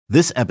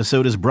This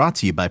episode is brought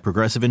to you by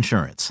Progressive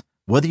Insurance.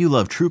 Whether you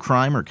love true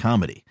crime or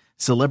comedy,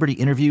 celebrity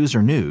interviews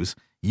or news,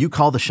 you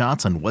call the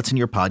shots on what's in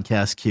your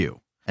podcast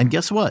queue. And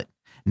guess what?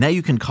 Now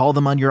you can call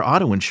them on your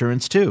auto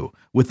insurance too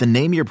with the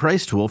Name Your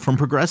Price tool from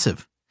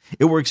Progressive.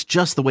 It works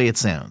just the way it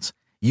sounds.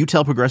 You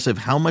tell Progressive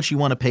how much you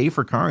want to pay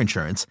for car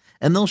insurance,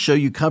 and they'll show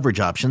you coverage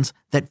options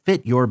that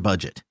fit your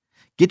budget.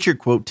 Get your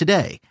quote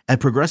today at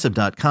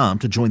Progressive.com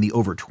to join the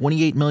over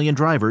 28 million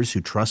drivers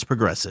who trust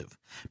Progressive.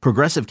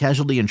 Progressive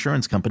Casualty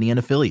Insurance Company and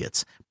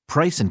Affiliates.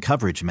 Price and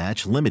coverage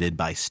match limited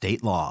by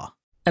state law.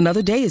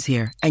 Another day is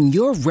here, and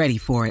you're ready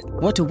for it.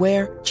 What to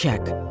wear?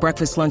 Check.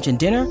 Breakfast, lunch, and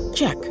dinner?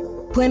 Check.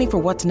 Planning for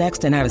what's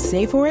next and how to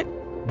save for it?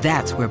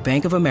 That's where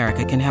Bank of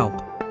America can help.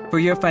 For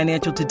your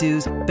financial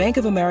to-dos, Bank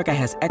of America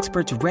has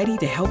experts ready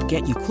to help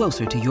get you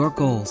closer to your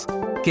goals.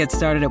 Get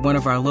started at one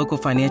of our local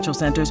financial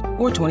centers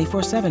or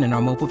 24/7 in our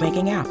mobile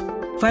banking app.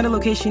 Find a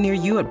location near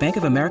you at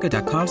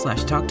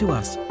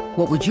bankofamerica.com/talktous.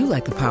 What would you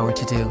like the power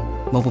to do?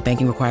 Mobile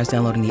banking requires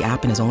downloading the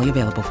app and is only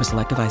available for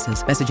select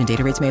devices. Message and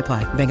data rates may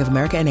apply. Bank of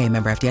America N.A.,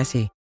 member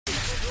FDIC.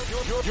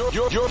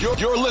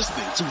 You're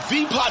listening to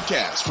the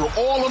podcast for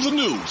all of the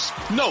news,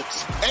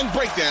 notes, and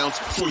breakdowns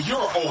for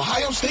your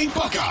Ohio State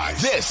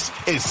Buckeyes. This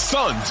is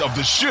Sons of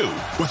the Shoe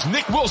with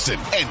Nick Wilson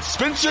and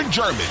Spencer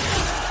German.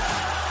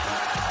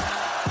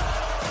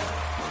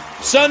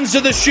 Sons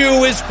of the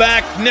Shoe is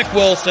back. Nick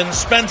Wilson,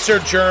 Spencer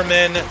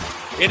German.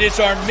 It is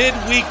our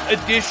midweek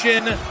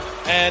edition,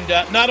 and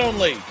not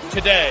only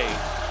today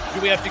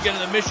do we have to get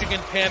in the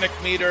Michigan panic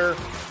meter,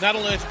 not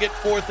only have to get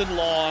 4th and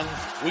long,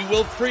 we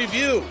will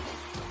preview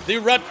the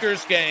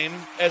Rutgers game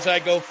as I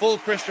go full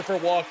Christopher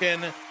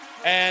Walken,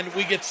 and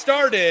we get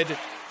started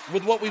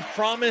with what we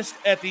promised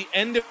at the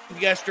end of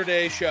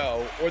yesterday's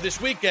show, or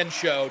this weekend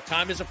show,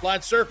 Time is a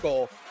Flat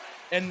Circle,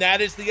 and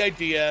that is the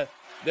idea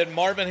that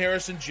Marvin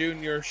Harrison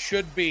Jr.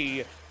 should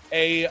be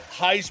a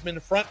Heisman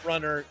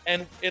frontrunner.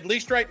 And at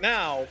least right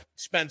now,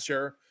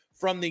 Spencer,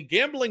 from the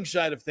gambling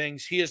side of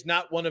things, he is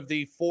not one of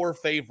the 4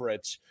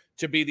 favorites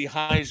to be the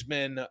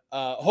Heisman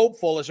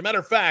hopeful. As a matter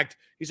of fact,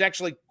 he's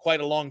actually quite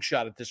a long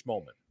shot at this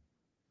moment.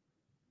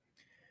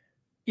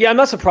 Yeah, I'm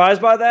not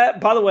surprised by that.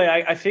 By the way,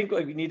 I think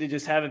we need to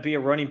just have it be a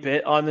running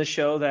bit on this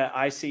show that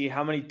I see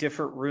how many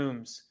different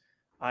rooms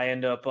I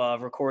end up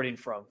recording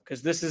from,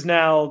 because this is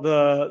now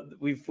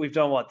we've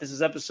done what? This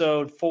is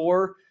episode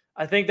 4,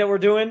 I think, that we're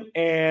doing,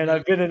 and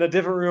I've been in a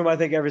different room, I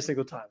think, every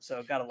single time.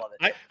 So gotta love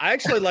it. I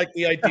actually like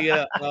the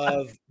idea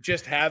of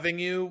just having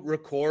you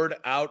record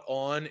out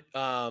on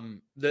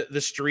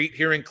the street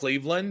here in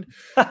Cleveland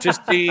to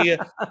see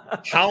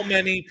how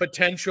many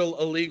potential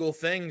illegal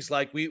things.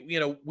 Like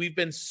we've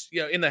been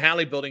in the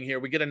Halley building here.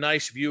 We get a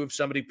nice view of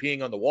somebody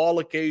peeing on the wall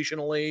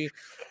occasionally.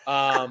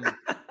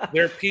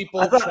 There are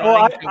people.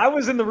 I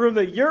was in the room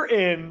that you're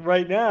in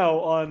right now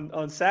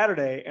on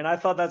Saturday, and I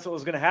thought that's what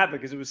was going to happen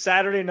because it was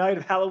Saturday night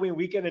of Halloween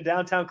weekend in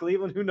downtown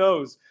Cleveland. Who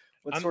knows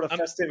what sort of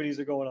festivities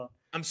are going on?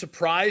 I'm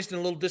surprised and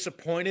a little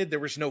disappointed. There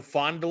was no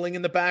fondling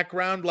in the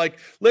background. Like,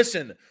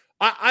 listen,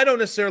 I don't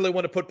necessarily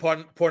want to put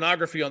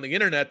pornography on the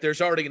internet.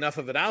 There's already enough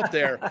of it out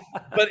there.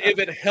 But if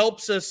it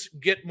helps us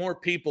get more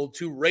people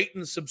to rate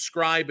and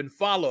subscribe and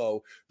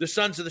follow the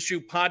Sons of the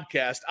Shoe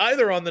podcast,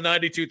 either on the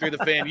 92.3 The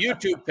Fan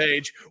YouTube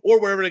page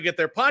or wherever they get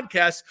their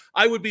podcasts,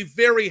 I would be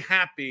very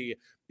happy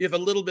if a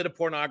little bit of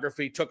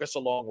pornography took us a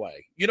long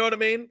way. You know what I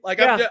mean? Like,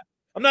 yeah.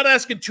 I'm not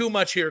asking too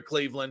much here,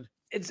 Cleveland.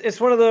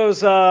 It's one of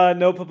those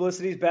no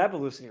publicity is bad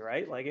publicity,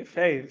 right? Like if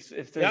there's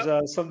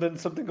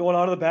something going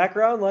on in the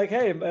background, like,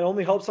 hey, it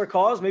only helps our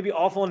cause. Maybe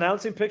Awful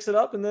Announcing picks it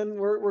up, and then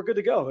we're good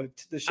to go.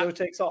 The show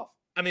takes off.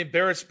 I mean,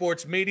 Barrett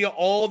Sports Media,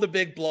 all the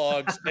big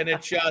blogs, and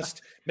it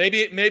just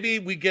maybe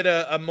we get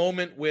a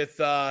moment with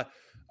I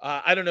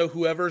don't know,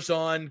 whoever's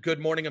on Good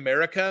Morning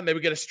America. Maybe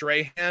we get a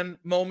Strahan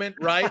moment,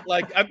 right?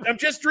 Like I'm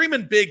just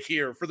dreaming big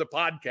here for the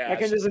podcast. I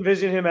can just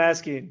envision him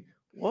asking,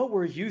 "What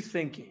were you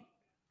thinking?"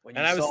 And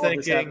I was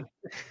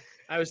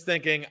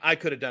thinking I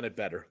could have done it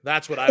better.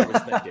 That's what I was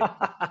thinking.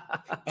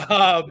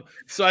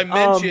 So I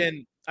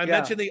mentioned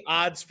the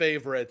odds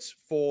favorites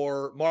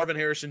for Marvin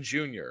Harrison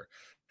Jr.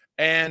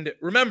 And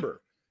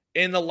remember,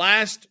 in the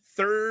last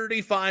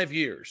 35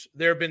 years,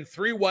 there have been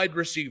 3 wide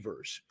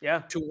receivers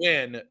to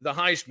win the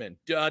Heisman.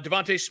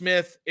 Devontae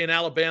Smith in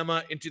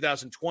Alabama in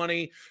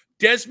 2020.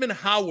 Desmond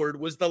Howard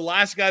was the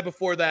last guy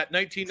before that,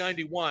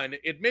 1991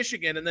 in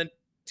Michigan, and then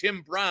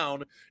Tim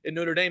Brown in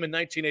Notre Dame in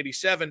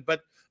 1987.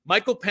 But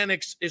Michael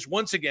Penix is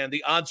once again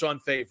the odds-on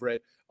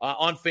favorite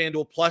on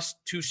FanDuel, plus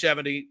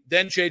 270.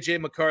 Then J.J.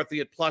 McCarthy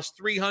at plus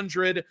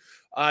 300.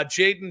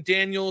 Jaden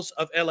Daniels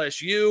of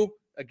LSU,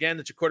 again,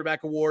 it's a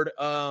quarterback award.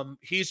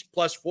 He's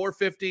plus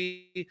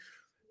 450.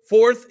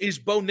 Fourth is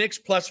Bo Nix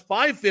plus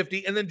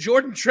 550. And then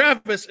Jordan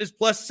Travis is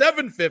plus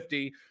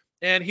 750.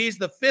 And he's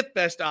the 5th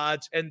best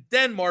odds. And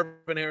then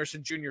Marvin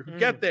Harrison Jr., who,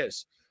 get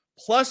this,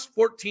 plus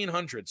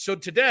 1,400. So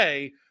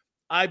today,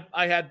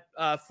 I had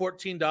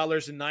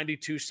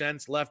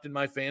 $14.92 left in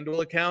my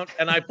FanDuel account,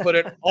 and I put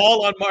it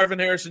all on Marvin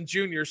Harrison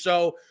Jr.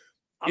 So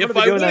I'm going to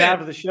be doing that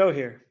after the show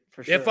here.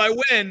 For sure. If I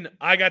win,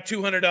 I got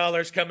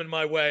 $200 coming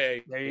my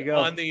way. There you go.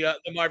 On the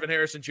Marvin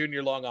Harrison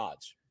Jr. long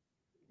odds.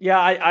 Yeah,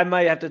 I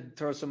might have to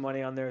throw some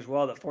money on there as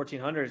well. That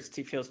 1,400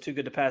 feels too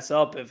good to pass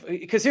up.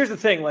 Because here's the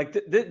thing, like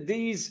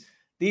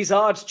these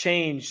odds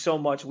change so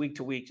much week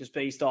to week, just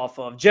based off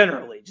of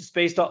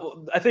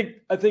I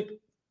think.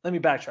 Let me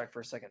backtrack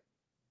for a second.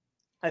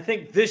 I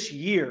think this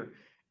year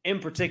in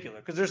particular,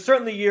 because there's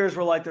certainly years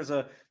where like there's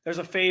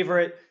a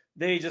favorite,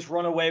 they just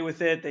run away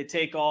with it, they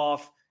take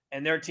off,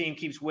 and their team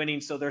keeps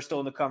winning, so they're still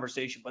in the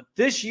conversation. But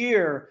this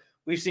year,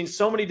 we've seen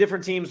so many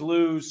different teams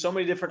lose, so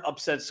many different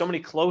upsets, so many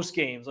close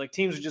games. Like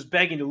teams are just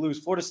begging to lose.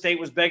 Florida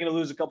State was begging to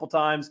lose a couple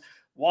times.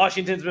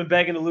 Washington's been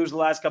begging to lose the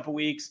last couple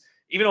weeks.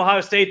 Even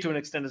Ohio State, to an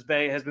extent,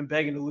 has been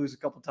begging to lose a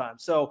couple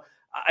times. So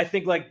I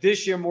think like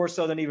this year more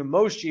so than even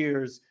most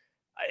years,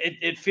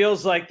 it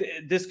feels like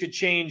this could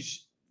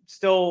change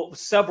still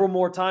several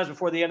more times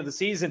before the end of the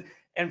season.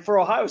 And for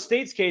Ohio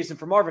State's case and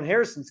for Marvin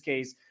Harrison's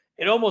case,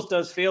 it almost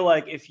does feel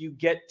like if you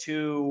get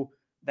to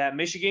that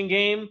Michigan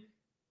game,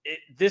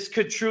 this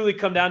could truly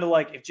come down to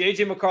like if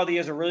J.J. McCarthy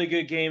has a really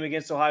good game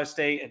against Ohio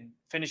State and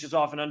finishes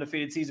off an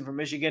undefeated season for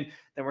Michigan,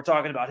 then we're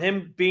talking about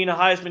him being a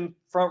Heisman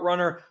front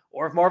runner.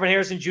 Or if Marvin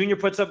Harrison Jr.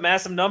 puts up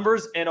massive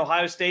numbers and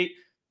Ohio State,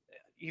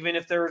 even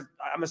if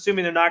I'm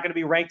assuming they're not going to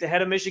be ranked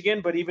ahead of Michigan,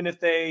 but even if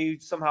they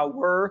somehow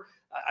were,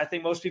 I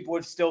think most people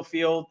would still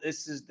feel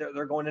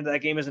they're going into that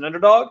game as an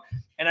underdog.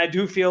 And I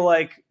do feel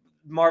like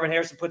Marvin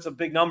Harrison puts up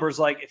big numbers.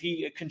 Like if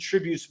he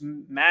contributes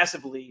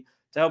massively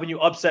to helping you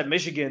upset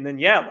Michigan, then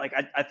yeah, like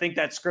I think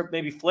that script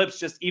maybe flips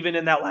just even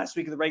in that last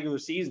week of the regular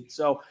season.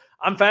 So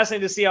I'm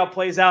fascinated to see how it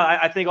plays out.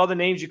 I think all the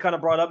names you kind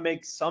of brought up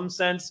make some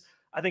sense.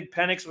 I think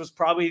Penix was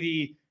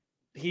probably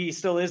he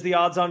still is the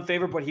odds-on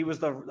favorite, but he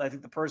was I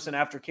think the person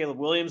after Caleb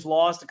Williams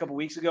lost a couple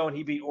weeks ago and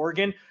he beat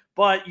Oregon.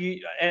 But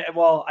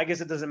I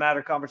guess it doesn't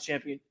matter. Conference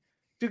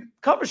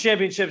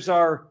championships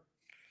are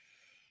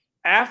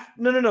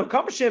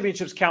Conference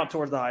championships count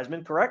towards the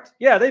Heisman, correct?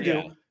 Yeah, they do.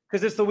 Yeah.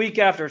 Because it's the week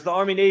after. It's the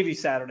Army-Navy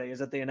Saturday is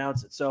that they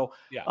announce it. So,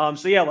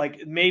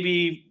 like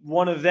maybe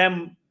one of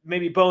them,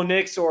 maybe Bo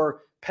Nix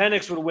or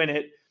Penix would win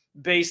it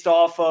based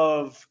off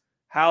of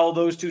how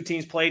those two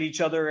teams played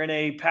each other in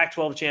a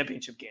Pac-12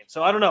 championship game.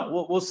 So I don't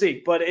know. We'll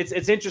see. But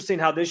it's interesting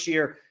how this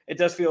year it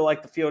does feel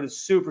like the field is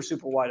super,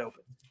 super wide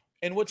open.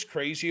 And what's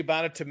crazy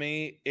about it to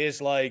me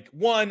is like,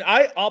 one,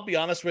 I'll be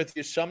honest with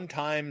you,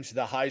 sometimes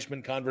the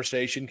Heisman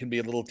conversation can be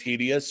a little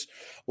tedious.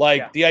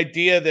 Like the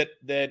idea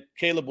that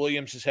Caleb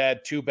Williams has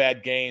had 2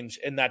 bad games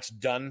and that's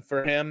done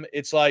for him.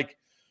 It's like,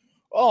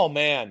 oh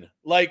man,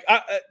 like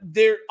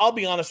I'll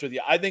be honest with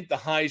you. I think the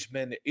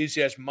Heisman is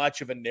as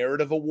much of a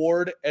narrative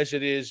award as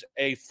it is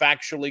a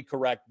factually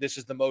correct. This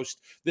is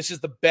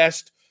the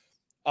best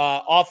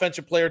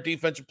offensive player,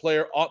 defensive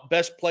player,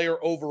 best player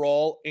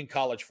overall in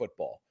college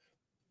football.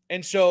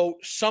 And so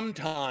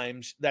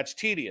sometimes that's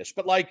tedious,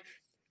 but like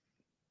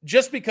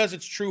just because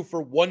it's true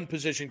for one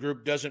position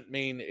group doesn't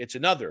mean it's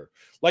another.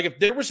 Like if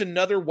there was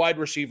another wide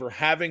receiver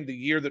having the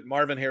year that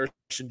Marvin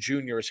Harrison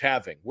Jr. is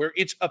having, where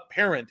it's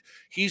apparent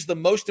he's the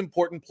most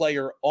important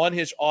player on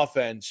his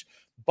offense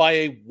by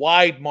a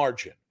wide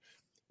margin,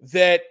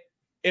 that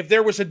if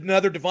there was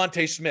another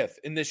Devontae Smith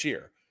in this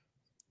year,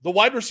 the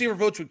wide receiver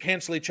votes would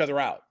cancel each other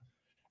out.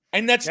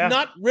 And that's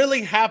not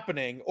really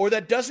happening, or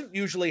that doesn't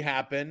usually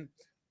happen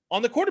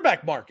on the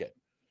quarterback market.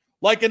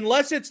 Like,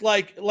 unless it's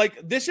like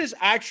this is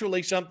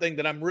actually something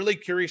that I'm really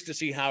curious to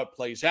see how it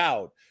plays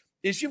out,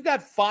 is you've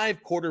got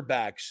 5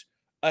 quarterbacks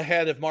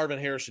ahead of Marvin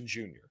Harrison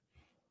Jr.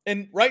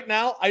 And right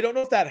now, I don't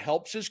know if that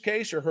helps his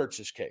case or hurts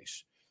his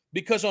case.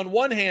 Because on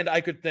one hand, I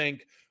could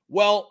think,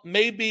 well,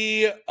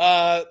 maybe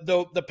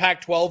the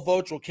Pac-12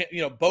 votes will,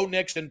 Bo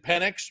Nix and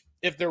Penix,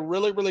 if they're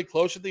really, really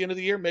close at the end of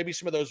the year, maybe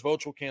some of those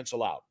votes will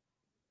cancel out.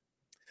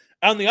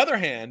 On the other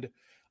hand,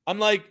 I'm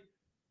like,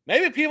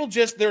 maybe people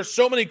there's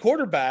so many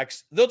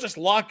quarterbacks, they'll just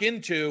lock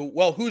into,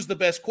 well, who's the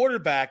best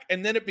quarterback?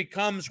 And then it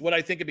becomes what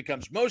I think it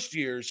becomes most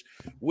years,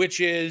 which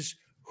is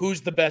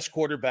who's the best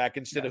quarterback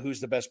instead of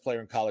who's the best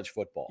player in college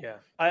football. Yeah.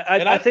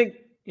 I think,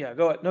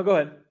 go ahead. No, go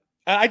ahead.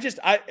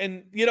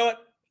 And you know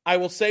what? I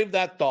will save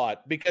that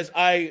thought because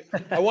I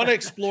want to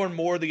explore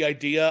more the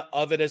idea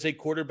of it as a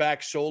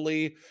quarterback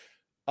solely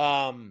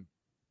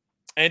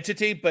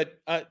entity, but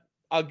I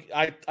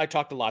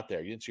talked a lot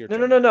there. It's your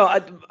turn. No.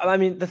 I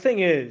mean, the thing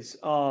is,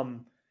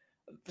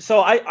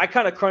 so I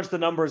kind of crunched the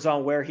numbers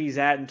on where he's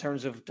at in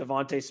terms of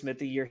Devontae Smith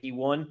the year he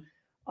won.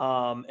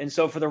 And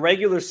so for the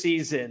regular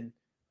season,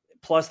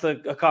 plus the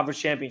conference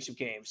championship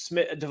game,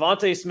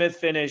 Devontae Smith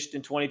finished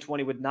in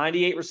 2020 with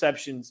 98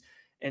 receptions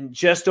and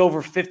just over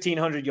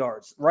 1,500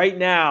 yards. Right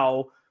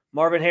now,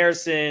 Marvin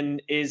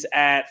Harrison is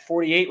at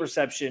 48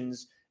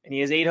 receptions and he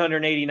has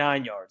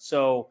 889 yards.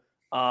 So,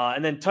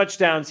 and then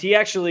touchdowns, he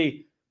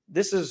actually –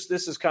 This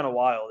is kind of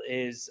wild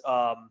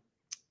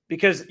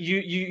because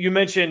you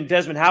mentioned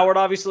Desmond Howard,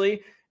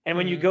 obviously. And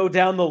when you go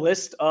down the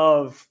list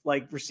of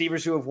like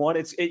receivers who have won,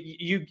 it's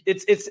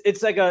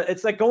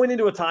like going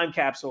into a time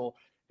capsule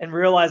and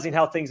realizing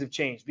how things have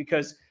changed,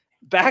 because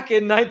back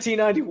in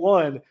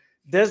 1991,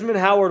 Desmond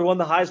Howard won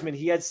the Heisman.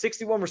 He had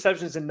 61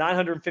 receptions and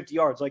 950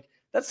 yards. Like,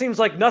 that seems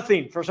like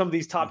nothing for some of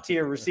these top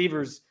tier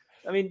receivers.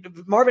 I mean,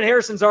 Marvin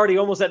Harrison's already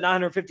almost at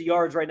 950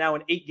 yards right now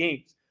in 8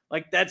 games.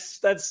 Like, that's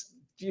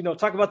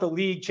talk about the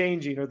league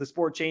changing or the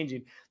sport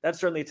changing. That's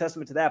certainly a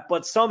testament to that.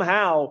 But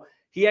somehow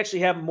he actually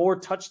had more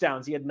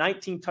touchdowns. He had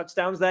 19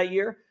 touchdowns that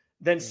year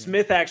than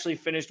Smith actually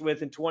finished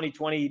with in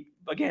 2020.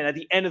 Again, at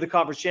the end of the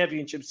conference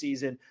championship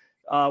season,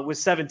 with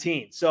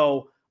 17.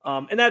 So,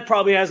 and that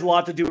probably has a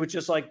lot to do with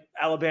just like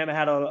Alabama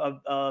had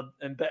a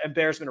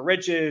embarrassment of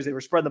riches. They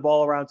were spreading the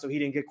ball around, so he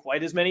didn't get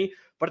quite as many.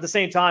 But at the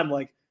same time,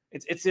 like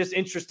it's just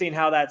interesting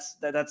how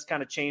that's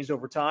kind of changed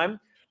over time.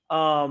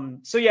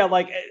 So yeah,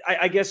 like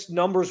I guess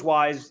numbers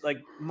wise, like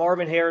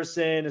Marvin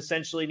Harrison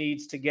essentially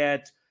needs to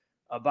get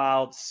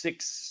about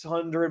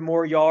 600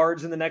 more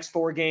yards in the next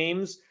 4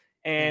 games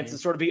and to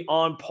sort of be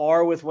on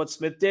par with what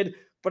Smith did.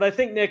 But I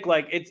think, Nick,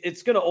 like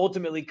it's going to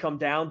ultimately come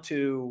down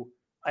to,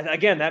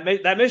 again,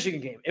 that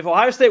Michigan game. If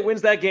Ohio State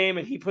wins that game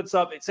and he puts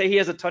up, say he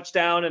has a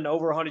touchdown and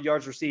over 100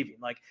 yards receiving,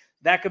 like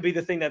that could be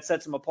the thing that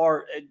sets him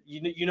apart.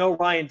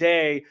 Ryan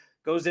Day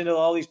goes into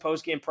all these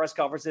post-game press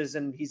conferences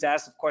and he's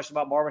asked a question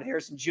about Marvin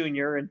Harrison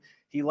Jr. and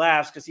he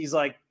laughs because he's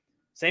like,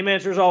 same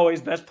answer as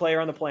always, best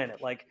player on the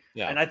planet. Like,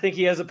 yeah. And I think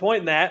he has a point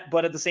in that,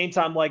 but at the same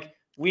time, like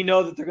we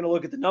know that they're going to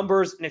look at the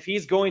numbers, and if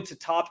he's going to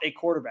top a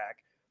quarterback,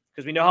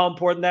 because we know how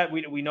important that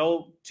we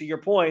know, to your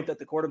point, that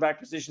the quarterback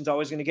position is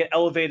always going to get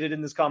elevated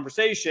in this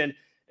conversation.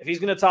 If he's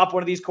going to top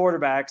one of these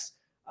quarterbacks,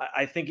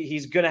 I think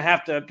he's going to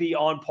have to be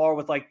on par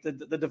with like the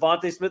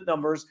Devontae Smith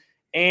numbers,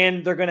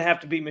 and they're going to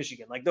have to beat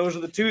Michigan. Like those are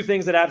the 2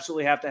 things that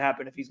absolutely have to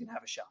happen if he's going to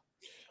have a shot.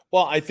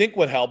 Well, I think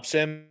what helps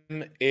him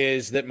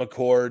is that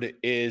McCord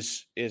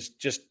is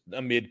just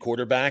a mid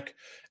quarterback.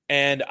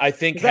 And I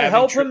think does that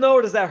help him though,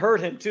 or does that hurt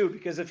him too?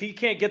 Because if he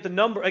can't get the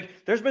number, like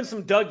there's been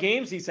some dud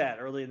games he's had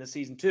early in the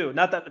season too.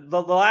 Not that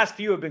the last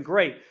few have been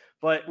great,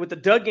 but with the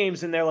dud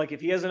games in there, like if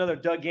he has another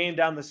dud game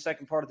down the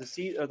second part of the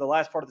season or the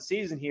last part of the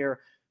season here,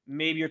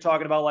 maybe you're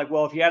talking about like,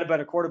 well, if he had a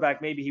better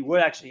quarterback, maybe he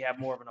would actually have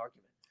more of an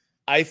argument.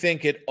 I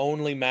think it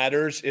only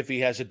matters if he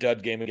has a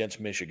dud game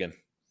against Michigan.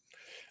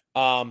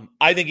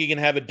 I think he can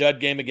have a dud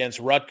game against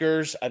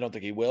Rutgers. I don't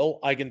think he will.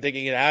 I think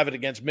he can have it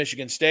against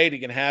Michigan State. He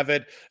can have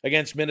it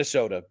against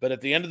Minnesota. But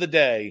at the end of the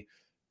day,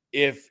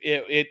 if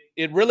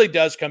it really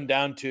does come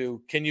down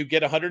to, can you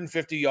get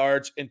 150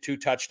 yards and 2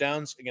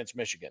 touchdowns against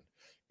Michigan?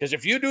 Because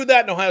if you do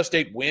that and Ohio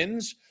State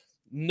wins,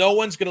 no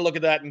one's going to look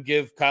at that and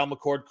give Kyle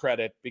McCord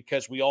credit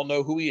because we all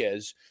know who he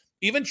is.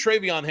 Even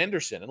Travion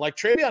Henderson. And like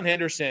Travion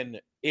Henderson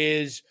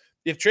is,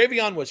 if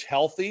Travion was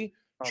healthy,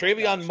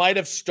 Travion might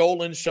have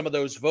stolen some of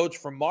those votes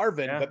from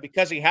Marvin, but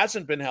because he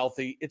hasn't been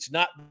healthy,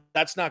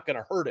 that's not going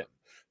to hurt him.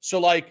 So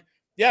like,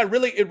 yeah,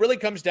 it really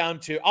comes down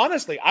to,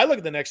 honestly, I look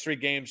at the next 3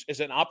 games as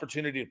an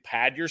opportunity to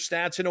pad your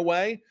stats in a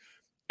way.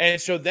 And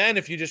so then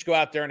if you just go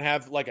out there and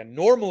have like a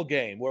normal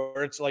game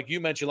where it's like you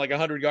mentioned, like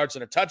 100 yards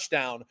and a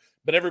touchdown,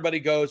 but everybody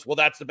goes, well,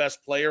 that's the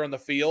best player on the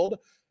field.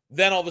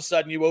 Then all of a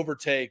sudden you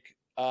overtake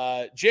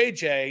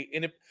JJ.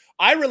 And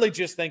I really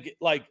just think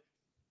like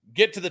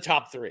get to the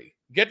top 3.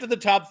 Get to the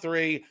top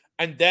 3,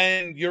 and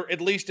then you're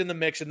at least in the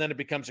mix, and then it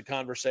becomes a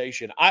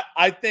conversation.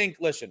 I think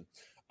plus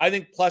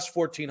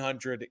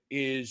 1,400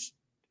 is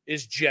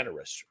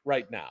generous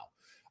right now.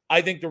 I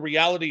think the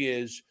reality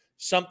is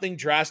something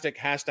drastic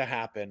has to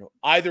happen,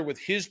 either with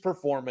his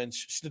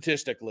performance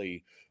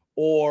statistically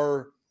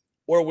or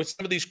with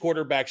some of these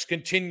quarterbacks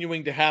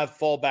continuing to have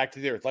fall back to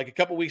the earth. Like a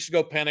couple weeks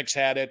ago, Penix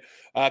had it.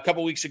 A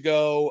couple weeks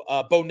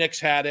ago, Bo Nix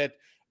had it.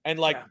 And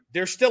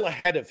they're still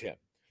ahead of him.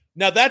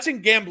 Now, that's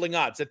in gambling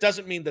odds. That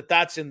doesn't mean that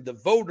that's in the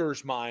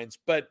voters' minds.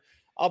 But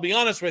I'll be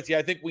honest with you,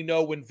 I think we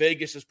know when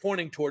Vegas is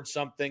pointing towards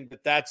something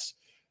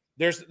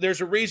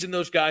there's a reason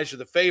those guys are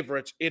the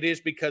favorites. It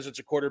is because it's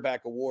a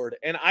quarterback award.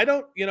 And I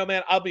don't,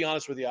 man, I'll be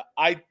honest with you.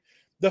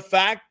 The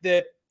fact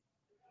that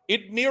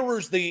it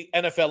mirrors the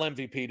NFL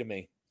MVP to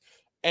me.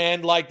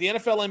 And like the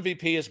NFL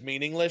MVP is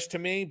meaningless to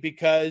me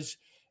because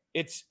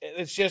it's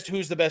just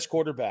who's the best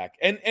quarterback.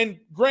 And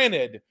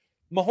granted,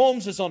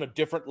 Mahomes is on a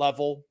different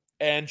level.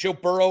 And Joe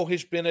Burrow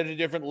has been at a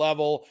different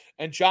level.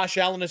 And Josh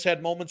Allen has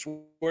had moments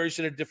where he's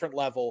at a different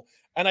level.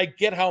 And I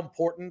get how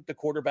important the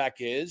quarterback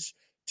is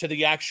to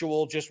the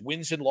actual just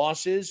wins and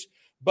losses.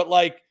 But,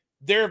 like,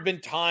 there have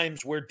been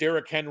times where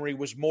Derrick Henry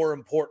was more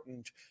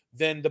important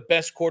than the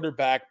best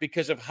quarterback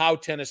because of how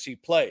Tennessee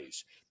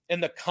plays.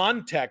 And the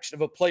context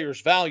of a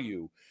player's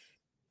value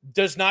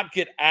does not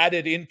get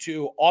added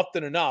into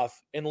often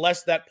enough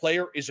unless that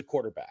player is a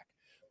quarterback.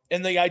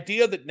 And the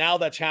idea that now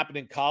that's happened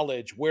in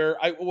college where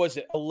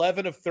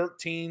 11 of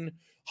 13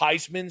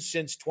 Heisman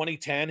since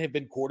 2010 have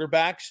been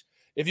quarterbacks.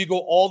 If you go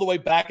all the way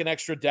back an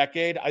extra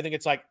decade, I think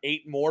it's like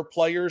 8 more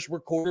players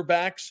were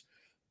quarterbacks.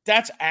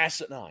 That's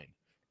asinine.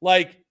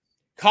 Like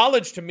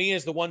college to me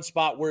is the one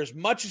spot where as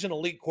much as an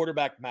elite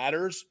quarterback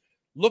matters,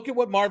 look at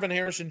what Marvin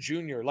Harrison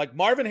Jr. Like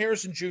Marvin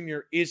Harrison Jr.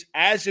 is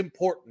as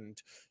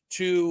important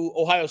to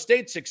Ohio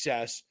State's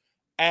success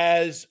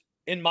as,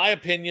 in my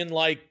opinion,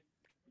 like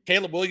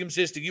Caleb Williams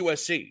is to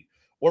USC,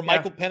 or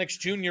Michael Penix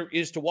Jr.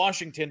 is to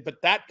Washington,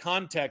 but that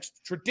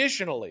context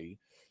traditionally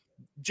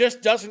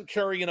just doesn't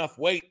carry enough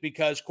weight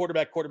because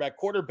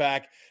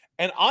quarterback.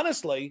 And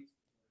honestly,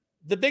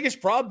 the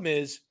biggest problem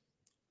is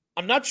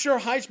I'm not sure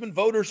Heisman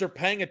voters are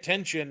paying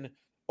attention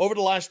over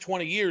the last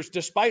 20 years,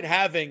 despite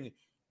having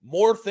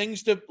more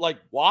things to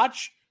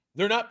watch.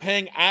 They're not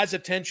paying as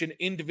attention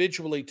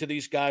individually to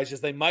these guys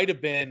as they might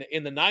have been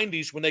in the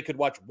 90s when they could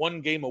watch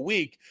one game a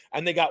week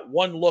and they got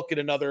one look at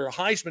another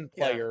Heisman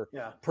player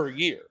per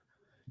year.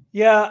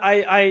 Yeah,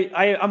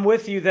 I'm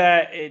with you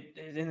that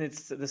and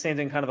it's the same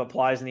thing kind of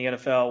applies in the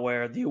NFL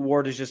where the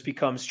award has just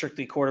become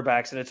strictly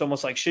quarterbacks, and it's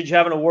almost like, should you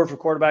have an award for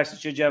quarterbacks, or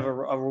should you have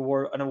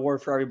an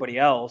award for everybody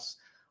else?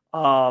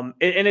 And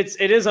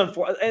it is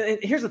unfortunate.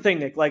 And here's the thing,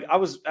 Nick.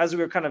 As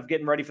we were kind of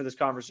getting ready for this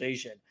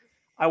conversation,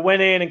 I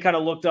went in and kind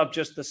of looked up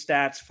just the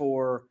stats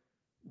for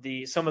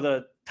some of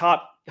the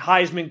top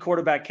Heisman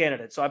quarterback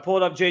candidates. So I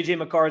pulled up J.J.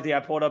 McCarthy. I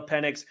pulled up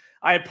Penix.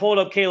 I had pulled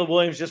up Caleb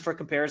Williams just for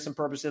comparison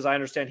purposes. I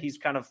understand he's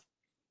kind of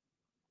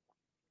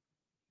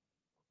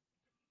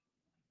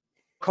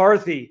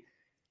McCarthy.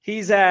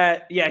 He's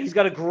got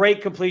a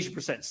great completion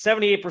percent,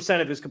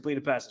 78% of his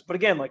completed passes. But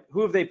again,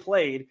 who have they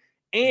played?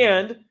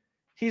 And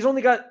he's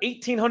only got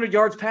 1,800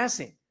 yards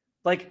passing.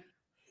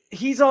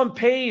 He's on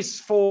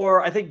pace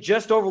for, I think,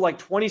 just over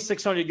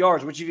 2,600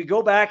 yards, which if you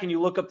go back and you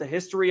look up the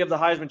history of the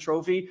Heisman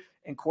Trophy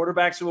and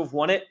quarterbacks who have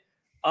won it,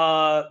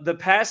 the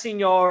passing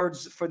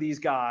yards for these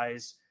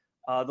guys,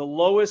 the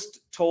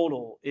lowest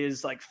total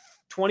is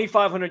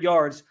 2,500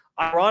 yards.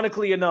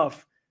 Ironically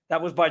enough,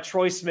 that was by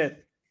Troy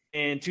Smith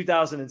in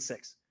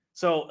 2006.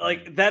 So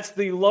that's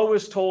the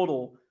lowest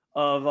total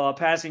of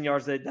passing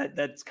yards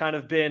that's kind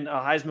of been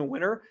a Heisman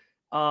winner.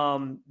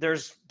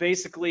 There's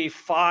basically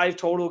 5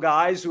 total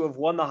guys who have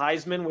won the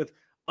Heisman with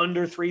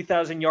under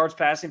 3,000 yards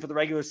passing for the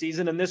regular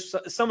season. And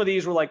some of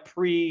these were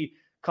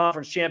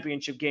pre-conference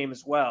championship game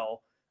as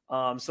well.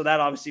 So that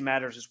obviously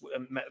matters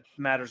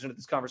into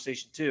this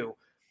conversation too.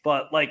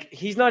 But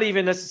he's not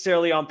even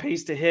necessarily on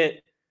pace to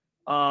hit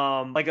a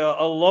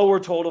lower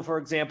total, for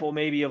example,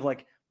 maybe of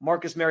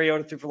Marcus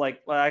Mariota threw for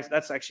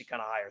that's actually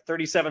kind of higher.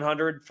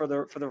 3,700 for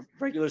the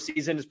regular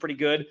season is pretty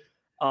good.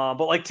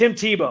 But Tim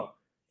Tebow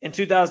in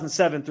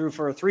 2007 threw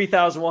for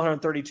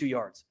 3,132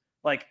 yards.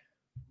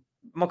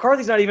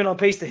 McCarthy's not even on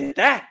pace to hit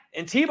that.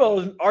 And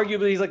Tebow is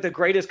arguably he's the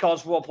greatest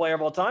college football player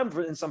of all time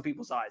in some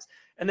people's eyes.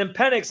 And then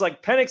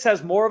Penix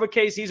has more of a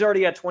case. He's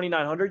already at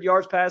 2,900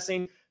 yards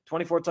passing,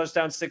 24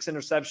 touchdowns, 6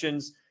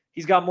 interceptions.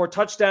 He's got more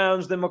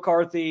touchdowns than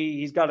McCarthy.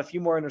 He's got a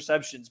few more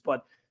interceptions,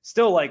 but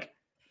still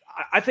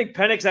I think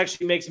Penix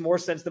actually makes more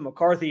sense than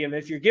McCarthy. And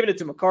if you're giving it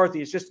to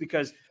McCarthy, it's just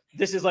because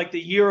this is the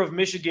year of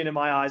Michigan in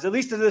my eyes, at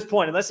least to this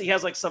point, unless he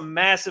has some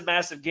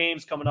massive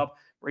games coming up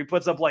where he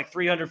puts up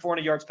 300,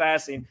 400 yards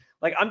passing.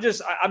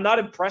 I'm not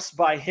impressed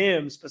by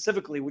him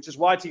specifically, which is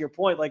why, to your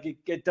point,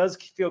 it does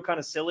feel kind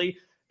of silly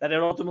that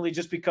it ultimately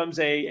just becomes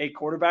a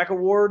quarterback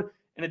award.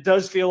 And it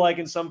does feel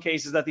in some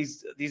cases that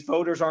these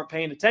voters aren't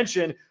paying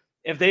attention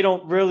if they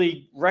don't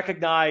really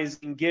recognize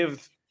and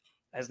give,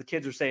 as the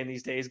kids are saying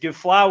these days, give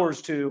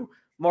flowers to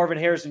Marvin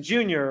Harrison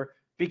Jr.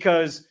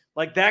 because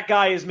that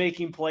guy is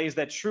making plays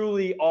that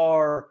truly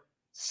are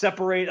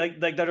separate,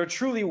 that are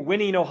truly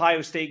winning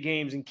Ohio State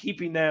games and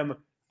keeping them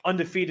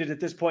undefeated at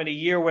this point, a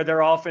year where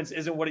their offense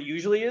isn't what it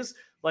usually is.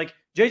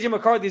 J.J.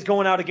 McCarthy is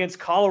going out against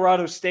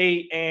Colorado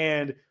State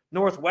and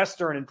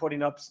Northwestern and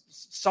putting up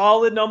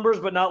solid numbers,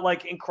 but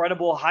not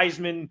incredible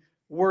Heisman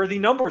worthy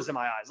numbers in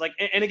my eyes.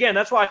 And again,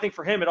 that's why I think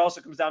for him, it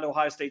also comes down to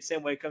Ohio State,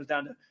 same way it comes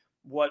down to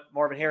what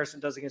Marvin Harrison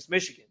does against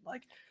Michigan.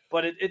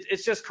 But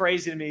it's just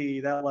crazy to me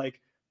that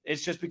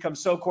it's just become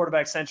so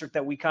quarterback centric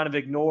that we kind of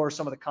ignore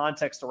some of the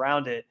context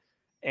around it.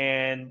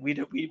 And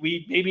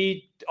we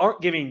maybe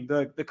aren't giving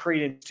the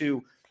credence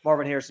to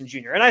Marvin Harrison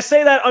Jr. And I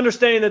say that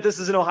understanding that this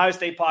is an Ohio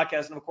State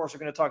podcast. And of course we're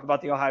going to talk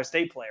about the Ohio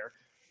State player,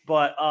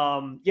 but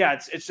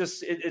it's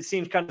just, it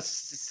seems kind of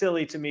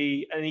silly to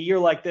me in a year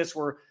like this,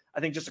 where I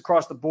think just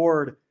across the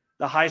board,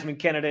 the Heisman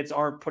candidates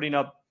aren't putting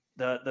up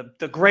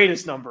the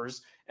greatest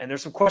numbers. And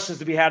there's some questions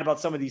to be had about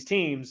some of these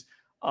teams.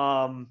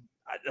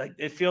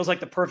 It feels like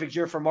the perfect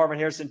year for Marvin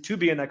Harrison to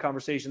be in that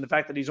conversation. The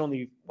fact that he's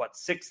only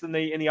 6th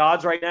in the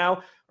odds right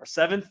now, or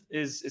 7th,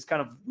 is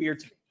kind of weird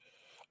to me.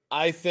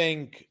 I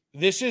think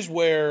this is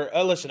where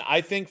listen.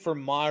 I think for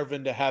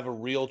Marvin to have a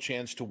real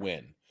chance to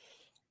win,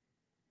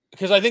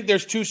 because I think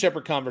there's 2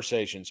 separate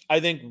conversations. I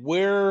think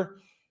what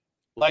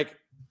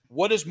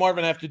does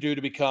Marvin have to do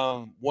to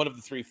become one of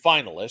the 3 or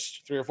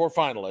 4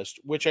 finalists,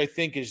 which I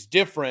think is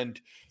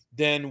different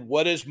than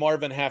what does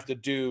Marvin have to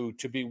do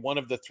to be one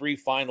of the 3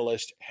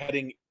 finalists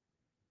heading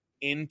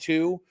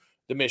into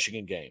the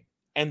Michigan game.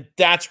 And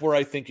that's where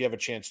I think you have a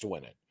chance to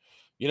win it.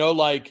 And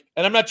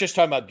I'm not just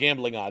talking about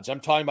gambling odds.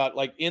 I'm talking about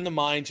in the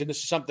minds, and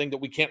this is something that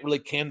we can't really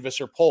canvass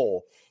or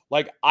poll.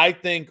 I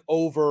think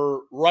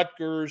over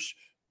Rutgers,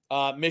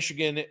 Rutgers,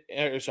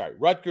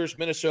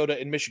 Minnesota,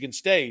 and Michigan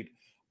State,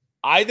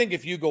 I think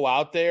if you go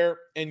out there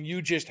and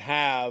you just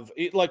have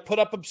put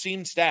up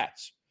obscene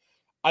stats,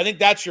 I think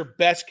that's your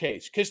best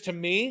case. Because to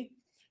me,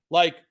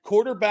 Like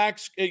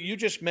quarterbacks, you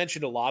just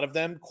mentioned a lot of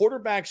them.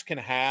 Quarterbacks can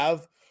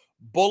have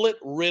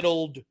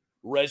bullet-riddled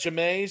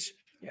resumes,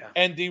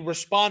 and the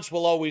response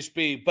will always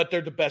be, but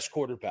they're the best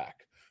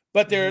quarterback.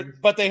 But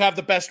they have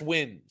the best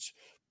wins.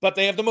 But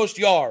they have the most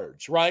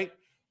yards, right?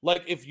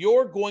 Like if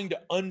you're going to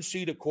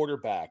unseat a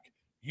quarterback,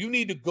 you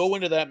need to go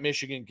into that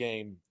Michigan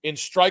game in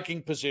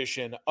striking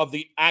position of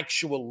the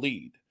actual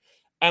lead.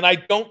 And I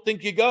don't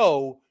think you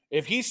go,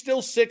 if he's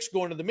still 6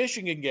 going to the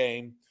Michigan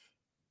game,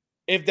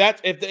 if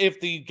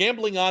the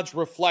gambling odds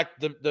reflect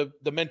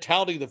the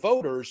mentality of the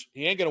voters,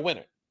 he ain't going to win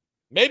it.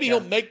 Maybe he'll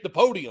make the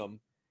podium,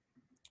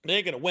 but he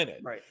ain't going to win it.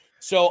 Right.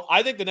 So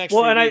I think the next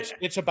 3 weeks,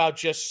 it's about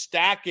just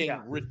stacking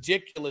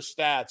ridiculous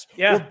stats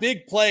or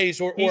big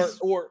plays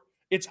or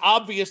it's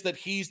obvious that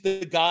he's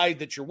the guy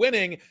that you're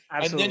winning.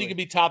 Absolutely. And then you can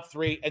be top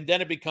 3, and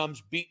then it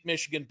becomes beat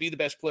Michigan, be the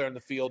best player on the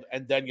field,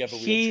 and then you have a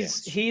real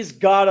chance. He's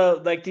got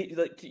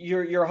to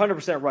you're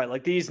 100% right.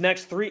 Like these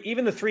next 3,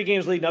 even the 3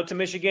 games leading up to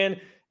Michigan,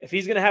 if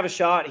he's going to have a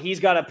shot, he's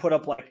got to put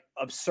up like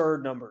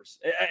absurd numbers,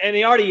 and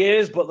he already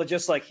is. But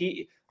just like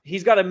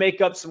he's got to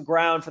make up some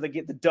ground for the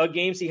dud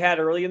games he had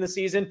early in the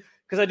season.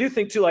 Because I do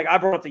think too, like I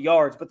brought up the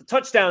yards, but the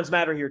touchdowns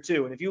matter here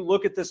too. And if you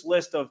look at this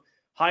list of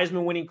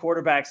Heisman winning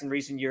quarterbacks in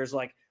recent years,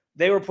 like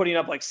they were putting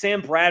up like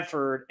Sam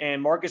Bradford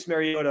and Marcus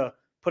Mariota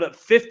put up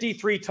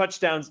 53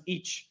 touchdowns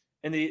each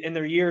in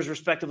their years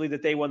respectively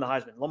that they won the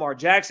Heisman. Lamar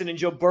Jackson and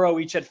Joe Burrow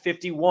each had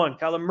 51.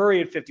 Kyler Murray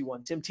had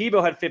 51. Tim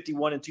Tebow had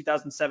 51 in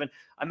 2007.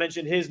 I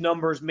mentioned his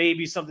numbers,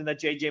 maybe something that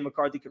J.J.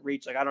 McCarthy could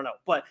reach. Like, I don't know.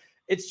 But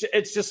it's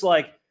just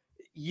like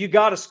you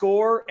got to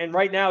score. And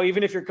right now,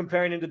 even if you're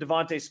comparing him to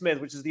Devontae Smith,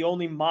 which is the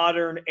only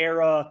modern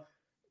era,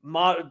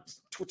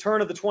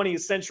 turn of the 20th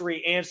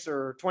century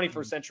answer,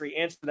 21st century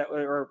answer that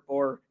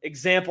or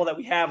example that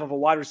we have of a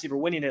wide receiver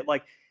winning it.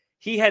 Like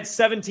he had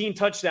 17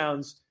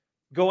 touchdowns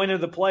going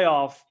into the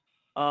playoff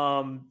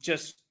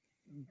just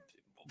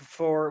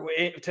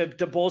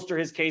to bolster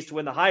his case to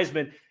win the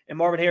Heisman. And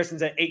Marvin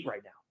Harrison's at 8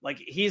 right now. Like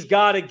he's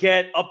got to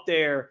get up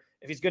there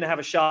if he's going to have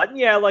a shot. And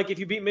yeah, like if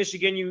you beat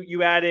Michigan,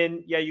 you add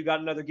in, you got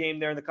another game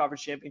there in the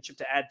conference championship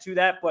to add to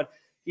that, but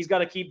he's got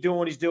to keep doing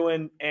what he's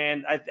doing.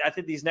 And I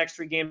think these next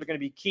 3 games are going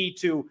to be key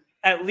to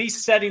at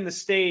least setting the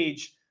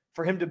stage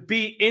for him to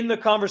be in the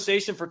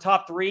conversation for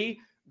top 3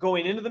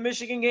 going into the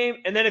Michigan game.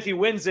 And then if he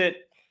wins it,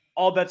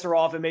 all bets are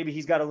off and maybe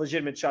he's got a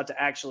legitimate shot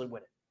to actually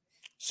win it.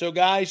 So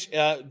guys,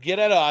 get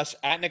at us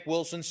at Nick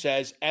Wilson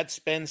Says, at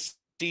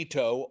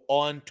Spencito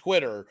on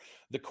Twitter.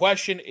 The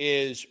question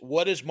is,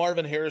 what does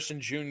Marvin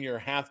Harrison Jr.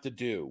 have to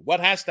do?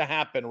 What has to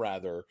happen,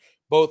 rather,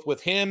 both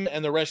with him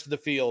and the rest of the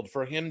field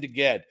for him to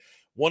get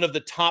one of the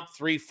top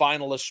 3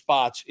 finalist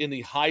spots in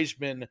the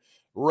Heisman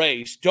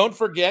race? Don't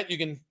forget, you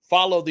can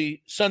follow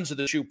the Sons of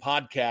the Shoe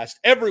podcast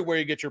everywhere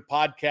you get your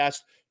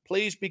podcast.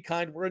 Please be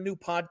kind. We're a new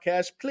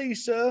podcast.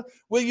 Please, sir,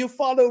 will you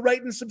follow,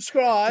 rate, and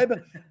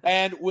subscribe?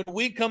 And when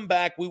we come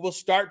back, we will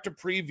start to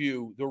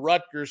preview the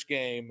Rutgers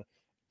game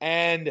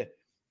and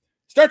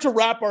start to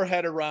wrap our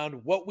head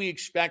around what we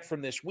expect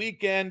from this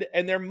weekend.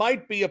 And there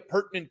might be a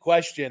pertinent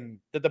question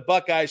that the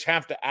Buckeyes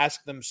have to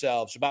ask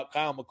themselves about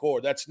Kyle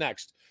McCord. That's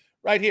next,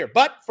 right here.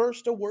 But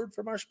first, a word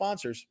from our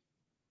sponsors.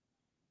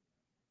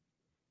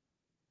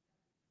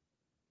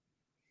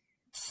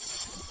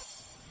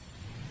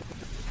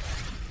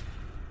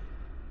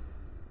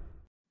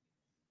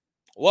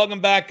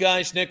 Welcome back,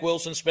 guys. Nick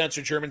Wilson,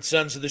 Spencer German,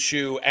 Sons of the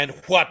Shoe, and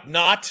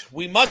whatnot.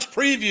 We must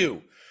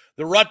preview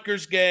the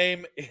Rutgers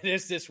game. It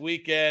is this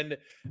weekend.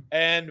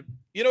 And,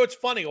 it's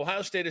funny.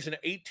 Ohio State is an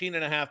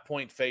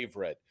 18.5-point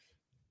favorite.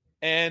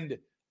 And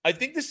I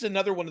think this is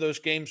another one of those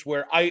games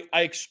where I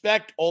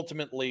expect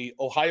ultimately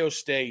Ohio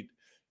State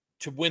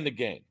to win the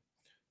game.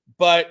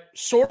 But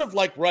sort of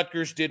like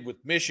Rutgers did with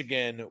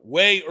Michigan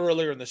way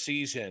earlier in the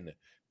season,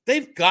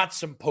 they've got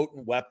some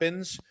potent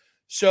weapons.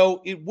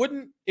 So it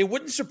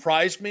wouldn't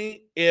surprise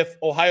me if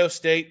Ohio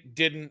State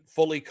didn't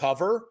fully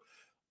cover.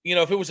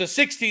 If it was a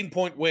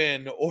 16-point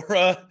win or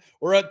a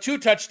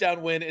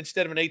 2-touchdown win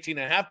instead of an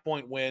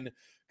 18.5-point win,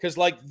 because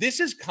this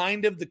is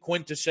kind of the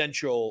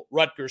quintessential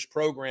Rutgers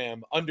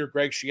program under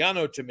Greg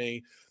Schiano to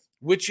me,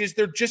 which is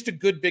they're just a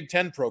good Big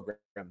Ten program.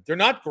 They're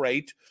not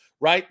great,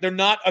 right? They're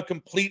not a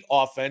complete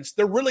offense.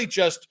 They're really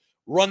just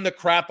run the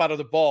crap out of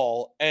the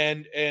ball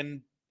and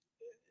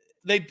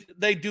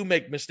They do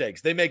make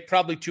mistakes. They make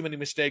probably too many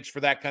mistakes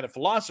for that kind of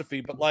philosophy,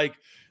 but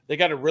they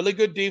got a really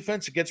good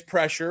defense against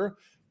pressure.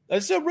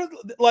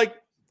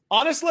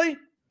 Honestly,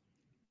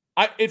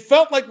 it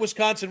felt like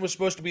Wisconsin was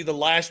supposed to be the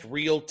last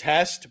real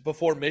test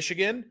before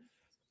Michigan.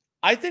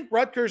 I think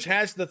Rutgers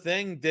has the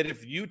thing that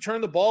if you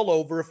turn the ball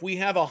over, if we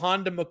have a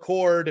Honda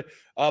McCord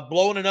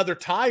blowing another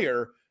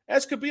tire,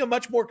 this could be a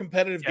much more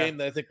competitive game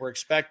than I think we're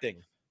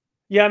expecting.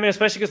 Yeah, I mean,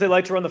 especially because they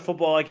like to run the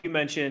football, like you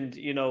mentioned.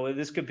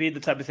 This could be the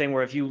type of thing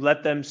where if you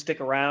let them stick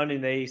around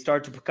and they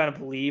start to kind of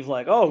believe,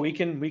 we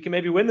can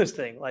maybe win this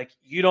thing.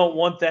 You don't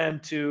want them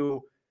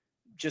to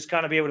just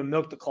kind of be able to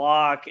milk the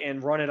clock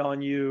and run it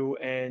on you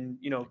and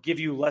give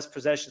you less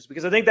possessions.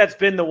 Because I think that's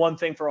been the one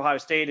thing for Ohio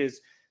State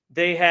is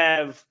they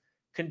have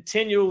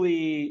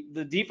continually,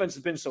 the defense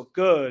has been so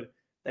good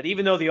that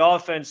even though the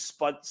offense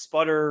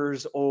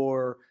sputters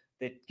or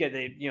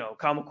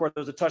Kyle McCord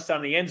throws a touchdown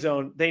in the end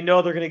zone, they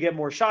know they're going to get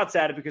more shots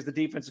at it because the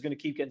defense is going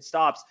to keep getting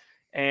stops.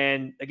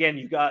 And again,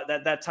 you got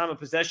that time of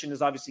possession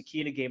is obviously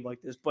key in a game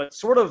like this, but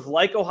sort of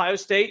like Ohio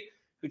State,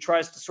 who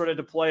tries to sort of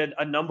deploy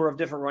a number of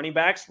different running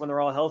backs when they're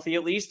all healthy,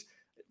 at least.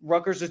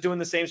 Rutgers is doing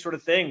the same sort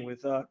of thing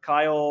with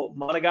Kyle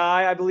Monagai.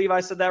 I believe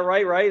I said that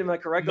right? Am I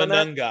correct on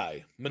that?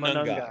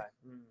 Monungai.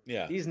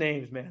 Yeah. These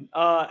names, man.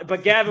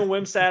 But Gavin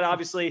Wimsatt,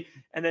 obviously,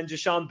 and then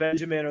Jashawn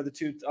Benjamin are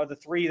the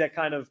three that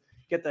kind of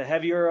get the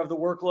heavier of the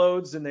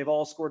workloads, and they've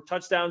all scored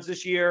touchdowns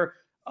this year.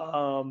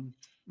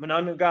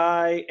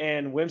 Monungai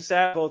and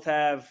Wimsatt both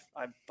have,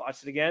 I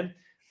botched it again,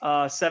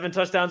 7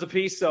 touchdowns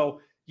apiece. So,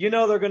 they're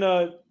going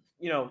to,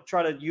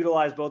 try to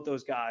utilize both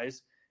those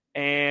guys.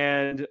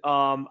 And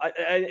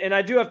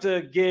I do have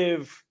to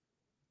give,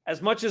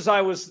 as much as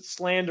I was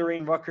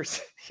slandering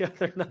Rutgers the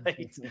other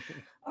night,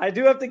 I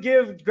do have to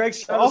give Greg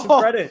Schiano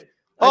some credit.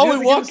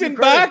 We're walking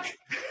back.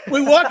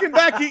 We're walking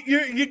back.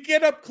 You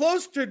get up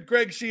close to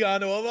Greg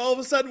Schiano. All of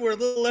a sudden, we're a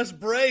little less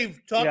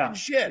brave talking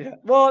shit. Yeah.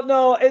 Well,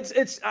 no,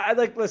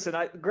 listen,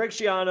 Greg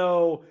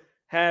Schiano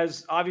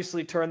has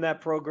obviously turned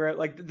that program.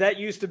 Like, that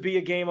used to be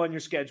a game on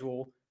your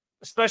schedule,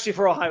 especially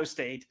for Ohio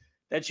State,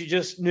 that you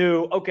just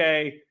knew,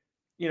 okay,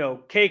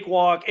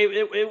 cakewalk.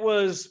 It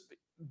was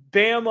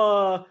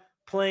Bama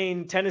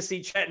playing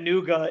Tennessee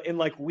Chattanooga in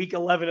like week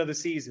 11 of the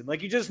season.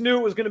 Like, you just knew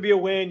it was going to be a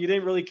win. You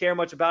didn't really care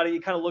much about it.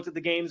 You kind of looked at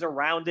the games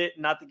around it,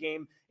 not the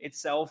game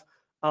itself.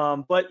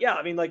 But yeah,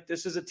 I mean, like,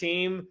 this is a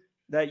team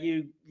that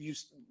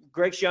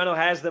Greg Schiano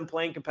has them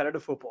playing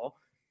competitive football.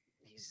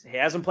 He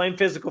has them playing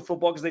physical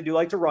football because they do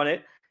like to run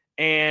it.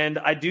 And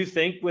I do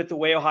think with the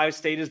way Ohio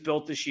State is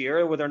built this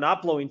year, where they're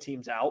not blowing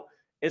teams out,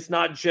 it's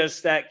not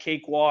just that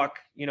cakewalk,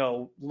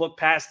 look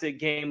past it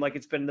game like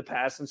it's been in the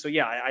past. And so,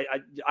 yeah,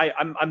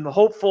 I'm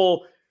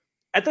hopeful.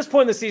 At this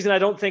point in the season, I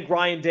don't think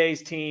Ryan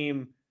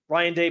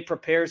Day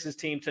prepares his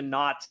team to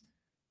not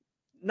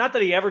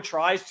that he ever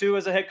tries to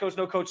as a head coach.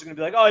 No coach is going to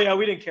be like, oh, yeah,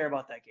 we didn't care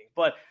about that game.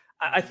 But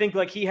I think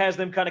like he has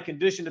them kind of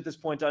conditioned at this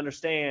point to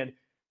understand,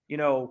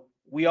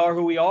 we are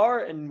who we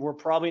are, and we're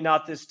probably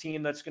not this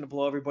team that's going to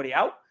blow everybody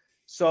out.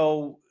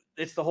 So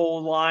it's the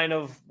whole line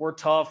of we're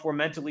tough, we're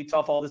mentally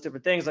tough, all these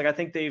different things. Like, I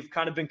think they've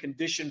kind of been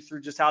conditioned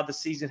through just how the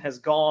season has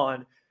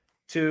gone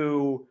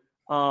to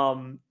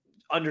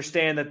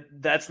understand that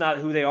that's not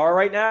who they are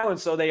right now. And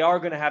so they are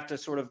going to have to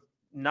sort of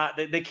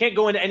they can't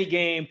go into any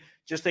game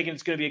just thinking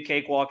it's going to be a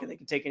cakewalk and they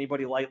can take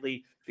anybody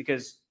lightly,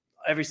 because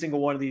every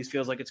single one of these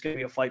feels like it's going to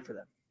be a fight for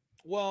them.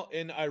 Well,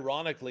 and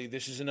ironically,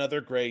 this is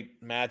another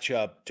great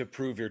matchup to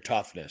prove your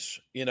toughness.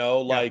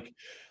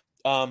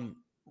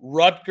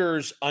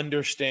 Rutgers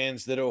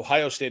understands that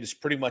Ohio State has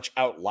pretty much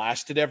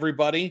outlasted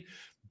everybody,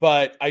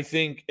 but I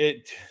think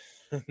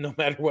no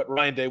matter what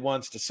Ryan Day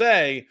wants to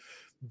say,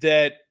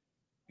 that,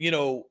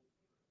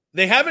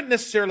 they haven't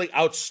necessarily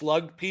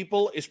outslugged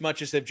people as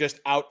much as they've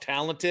just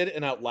out-talented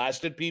and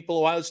outlasted people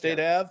Ohio State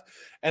have.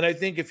 And I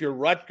think if you're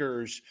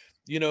Rutgers,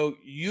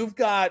 you've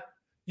got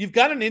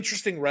an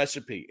interesting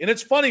recipe. And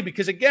it's funny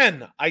because,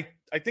 again, I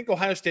think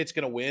Ohio State's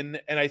going to win,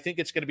 and I think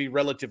it's going to be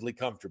relatively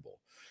comfortable.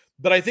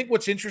 But I think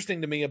what's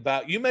interesting to me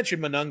about, you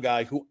mentioned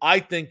Monungai, who I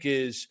think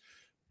is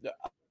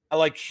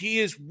he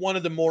is one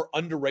of the more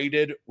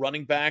underrated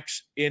running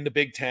backs in the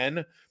Big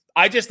Ten.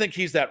 I just think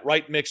he's that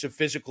right mix of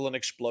physical and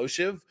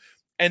explosive.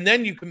 And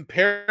then you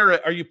pair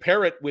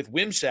it with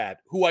Wimsatt,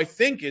 who I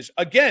think is,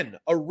 again,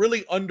 a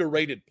really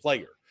underrated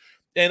player.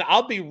 And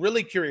I'll be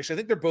really curious. I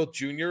think they're both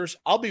juniors.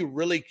 I'll be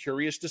really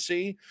curious to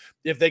see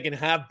if they can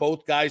have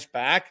both guys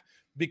back,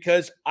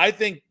 because I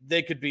think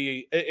they could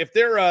be, if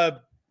they're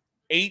a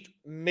 8,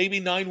 maybe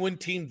 9-win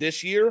team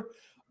this year,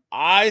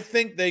 I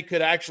think they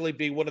could actually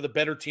be one of the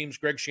better teams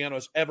Greg Schiano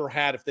has ever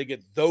had if they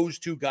get those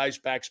two guys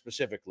back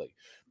specifically.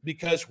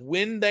 Because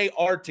when they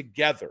are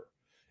together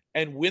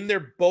and when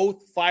they're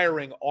both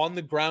firing on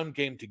the ground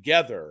game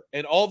together,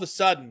 and all of a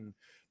sudden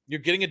you're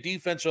getting a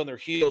defense on their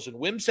heels, and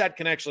Wimsatt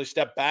can actually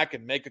step back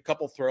and make a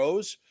couple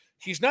throws.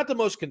 He's not the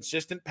most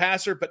consistent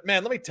passer, but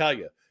man, let me tell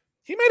you,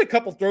 he made a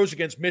couple throws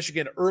against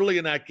Michigan early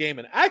in that game,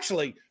 and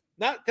actually,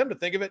 not come to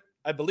think of it,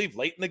 I believe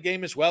late in the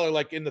game as well, or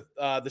like in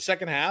the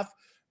second half,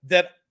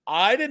 that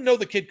I didn't know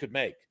the kid could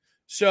make.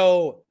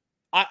 So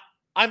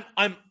I'm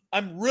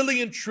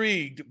really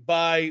intrigued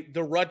by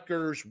the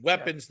Rutgers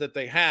weapons that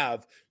they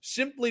have,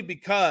 simply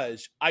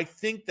because I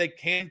think they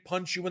can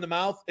punch you in the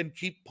mouth and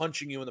keep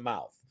punching you in the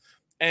mouth.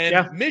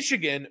 And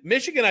Michigan,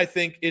 I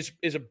think, is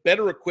a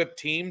better equipped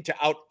team to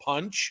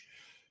out-punch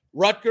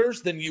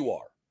Rutgers than you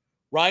are,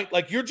 right?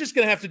 Like, you're just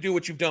going to have to do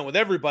what you've done with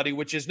everybody,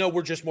 which is, no,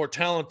 we're just more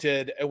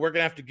talented, and we're going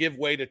to have to give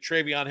way to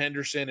Travion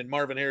Henderson and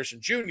Marvin Harrison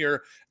Jr.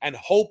 and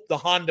hope the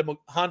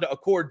Honda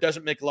Accord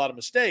doesn't make a lot of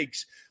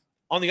mistakes.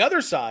 On the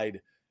other side,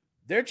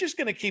 they're just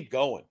going to keep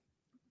going.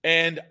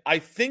 And I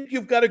think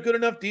you've got a good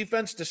enough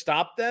defense to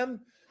stop them,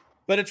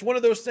 but it's one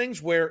of those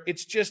things where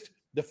it's just –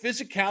 the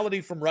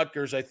physicality from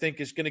Rutgers, I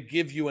think, is going to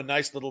give you a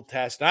nice little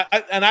test.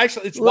 And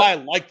actually, it's why I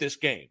like this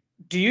game.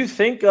 Do you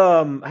think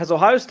has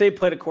Ohio State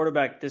played a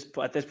quarterback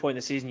at this point in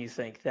the season? You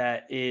think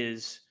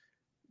that's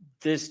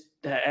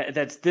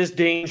this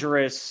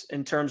dangerous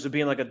in terms of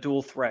being like a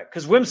dual threat?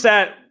 Because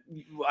Wimsatt,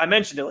 I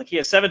mentioned it, like he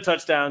has 7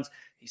 touchdowns.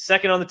 He's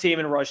second on the team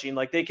in rushing.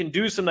 Like they can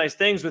do some nice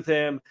things with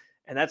him,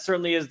 and that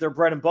certainly is their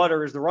bread and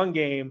butter is the run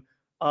game.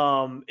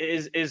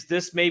 Is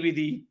this maybe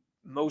the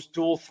most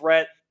dual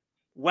threat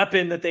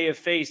weapon that they have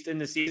faced in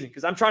the season?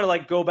 Because I'm trying to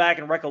like go back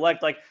and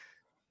recollect, like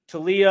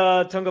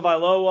Talia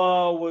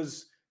Tungavailoa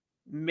was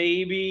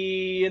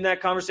maybe in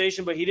that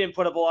conversation, but he didn't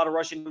put up a lot of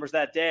rushing numbers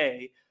that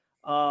day.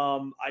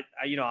 I'm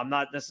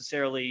not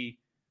necessarily.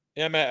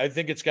 Yeah, man, I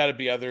think it's got to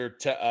be either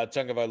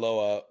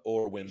Tungavailoa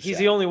or Wimsatt. He's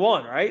the only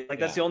one, right? Like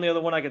that's the only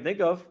other one I can think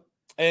of.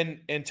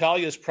 And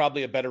Talia is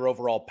probably a better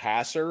overall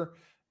passer,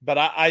 but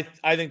I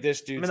think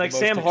this dude. I mean, like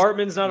Sam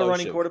Hartman's not a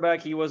running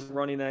quarterback. He wasn't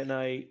running that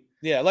night.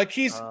 Yeah, like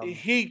he's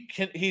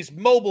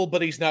mobile,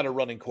 but he's not a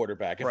running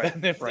quarterback.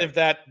 If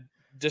that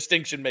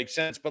distinction makes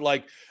sense, but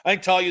like I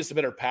think Talia's the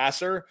better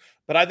passer,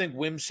 but I think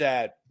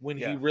Wimsatt, when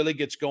he really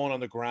gets going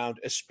on the ground,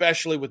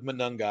 especially with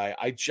Monungai,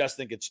 I just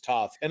think it's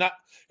tough. And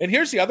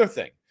here's the other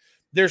thing.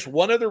 There's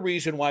one other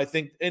reason why I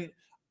think, and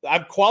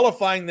I'm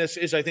qualifying this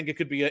is I think it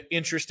could be an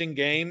interesting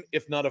game,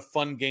 if not a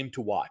fun game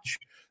to watch.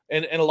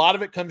 And a lot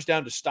of it comes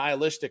down to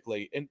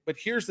stylistically. But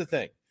here's the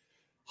thing.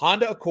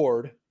 Honda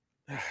Accord,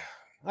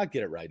 I'll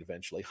get it right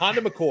eventually.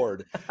 Honda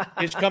McCord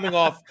is coming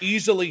off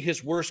easily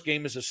his worst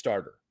game as a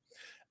starter.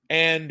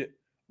 And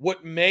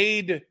what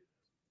made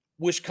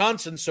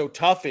Wisconsin so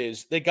tough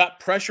is they got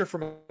pressure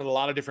from a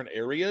lot of different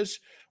areas.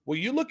 Well,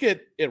 you look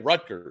at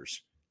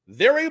Rutgers,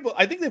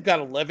 I think they've got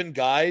 11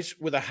 guys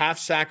with a half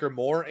sack or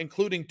more,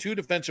 including 2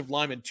 defensive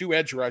linemen, 2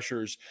 edge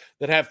rushers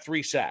that have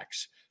 3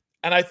 sacks.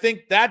 And I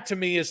think that to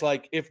me is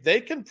like, if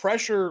they can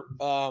pressure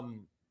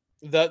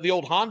the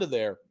old Honda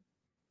there,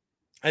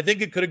 I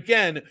think it could,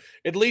 again,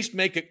 at least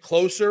make it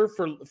closer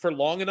for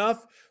long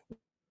enough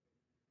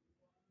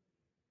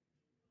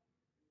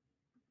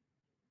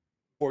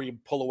before you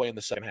pull away in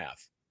the second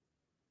half.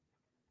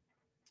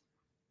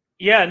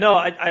 Yeah, no,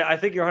 I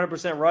think you're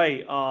 100%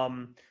 right.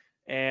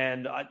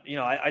 And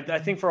I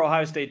think for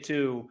Ohio State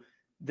too,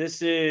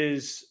 this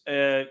is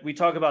we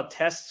talk about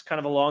tests kind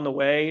of along the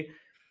way.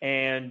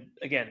 And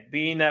again,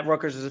 being that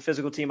Rutgers is a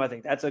physical team, I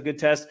think that's a good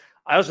test.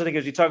 I also think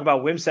as you talk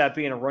about Wimsatt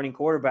being a running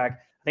quarterback,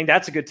 I think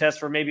that's a good test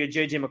for maybe a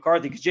J.J.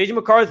 McCarthy, because J.J.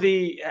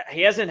 McCarthy,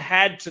 he hasn't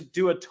had to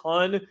do a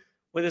ton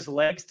with his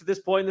legs to this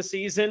point in the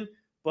season,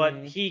 but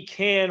he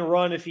can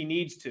run if he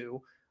needs to.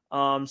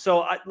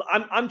 So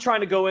I'm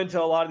trying to go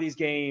into a lot of these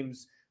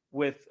games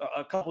with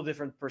a couple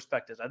different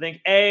perspectives. I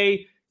think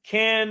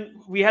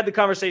we had the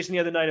conversation the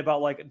other night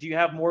about like, do you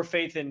have more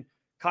faith in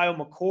Kyle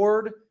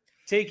McCord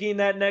taking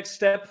that next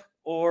step,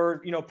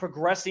 or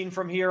progressing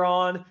from here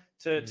on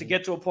to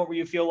get to a point where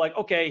you feel like,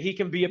 okay, he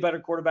can be a better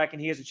quarterback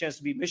and he has a chance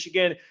to beat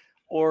Michigan,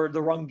 or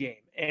the run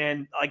game.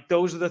 And like,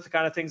 those are the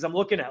kind of things I'm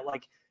looking at.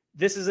 Like,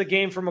 this is a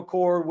game for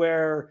McCord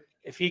where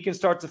if he can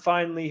start to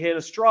finally hit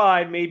a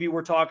stride, maybe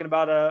we're talking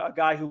about a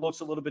guy who looks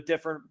a little bit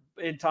different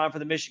in time for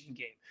the Michigan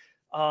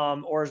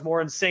game, or is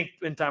more in sync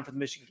in time for the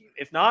Michigan game.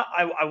 If not,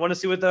 I want to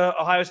see what the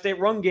Ohio State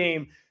run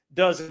game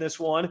does in this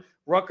one.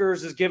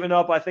 Rutgers has given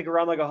up, I think,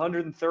 around like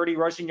 130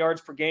 rushing yards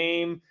per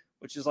game,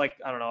 which is like,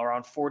 I don't know,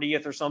 around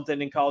 40th or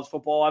something in college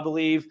football, I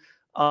believe.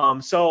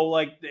 So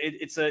like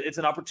it's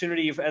an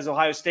opportunity as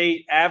Ohio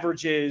State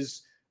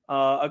averages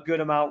a good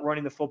amount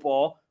running the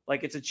football.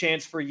 Like, it's a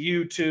chance for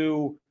you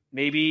to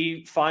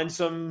maybe find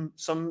some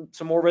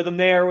more rhythm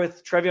there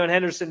with Trevion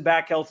Henderson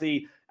back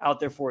healthy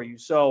out there for you.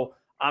 So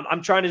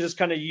I'm trying to just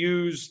kind of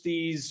use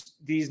these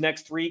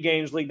next 3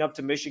 games leading up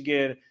to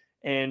Michigan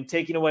and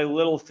taking away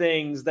little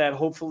things that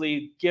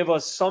hopefully give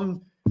us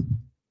some.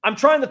 I'm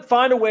trying to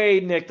find a way,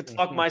 Nick, to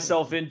talk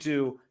myself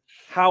into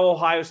how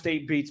Ohio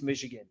State beats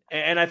Michigan.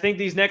 And I think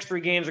these next 3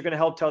 games are going to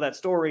help tell that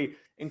story,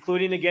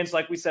 including against,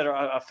 like we said,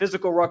 a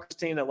physical Rutgers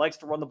team that likes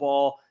to run the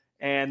ball,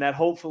 and that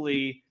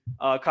hopefully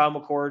Kyle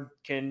McCord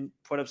can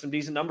put up some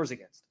decent numbers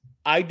against.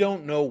 I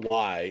don't know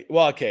why.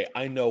 Well, okay,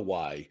 I know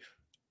why.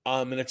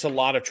 And it's a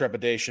lot of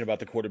trepidation about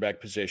the quarterback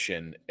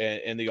position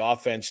and the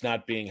offense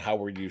not being how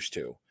we're used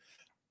to.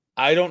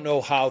 I don't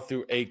know how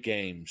through 8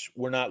 games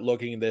we're not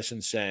looking at this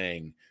and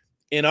saying,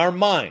 in our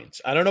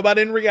minds, I don't know about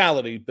in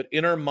reality, but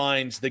in our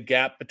minds, the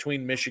gap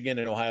between Michigan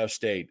and Ohio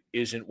State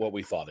isn't what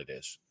we thought it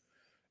is.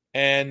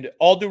 And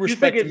all due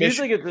respect to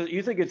Michigan.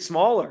 You think it's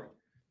smaller?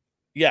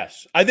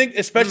 Yes. I think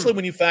especially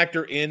when you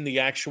factor in the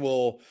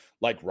actual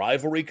like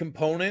rivalry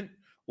component,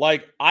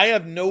 like I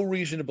have no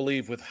reason to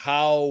believe with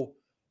how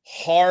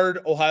hard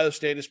Ohio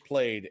State has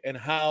played and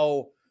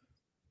how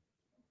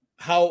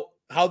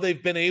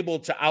they've been able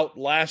to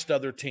outlast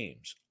other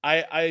teams.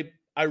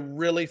 I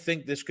really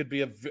think this could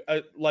be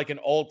like an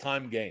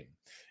all-time game.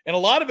 And a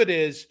lot of it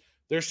is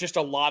there's just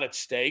a lot at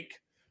stake.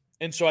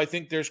 And so I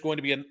think there's going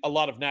to be a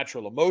lot of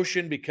natural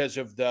emotion because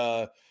of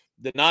the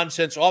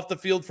nonsense off the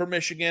field for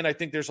Michigan. I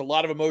think there's a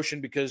lot of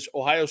emotion because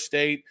Ohio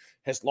State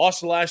has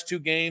lost the last 2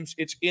 games.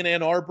 It's in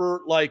Ann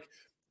Arbor. Like,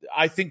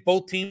 I think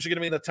both teams are going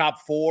to be in the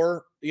top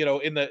 4.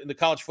 in the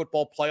college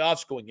football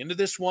playoffs going into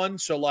this one.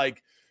 So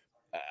like,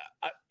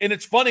 and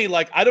it's funny,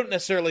 like I don't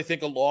necessarily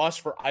think a loss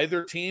for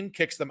either team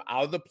kicks them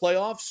out of the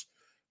playoffs,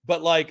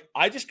 but like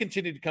I just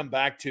continue to come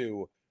back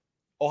to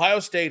Ohio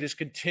State has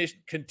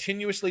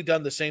continuously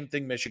done the same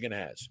thing Michigan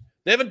has.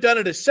 They haven't done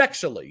it as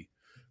sexily,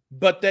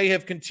 but they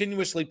have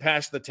continuously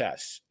passed the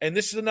tests. And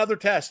this is another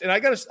test. And I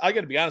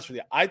gotta be honest with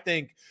you. I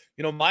think,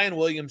 Mayan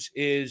Williams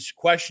is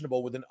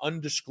questionable with an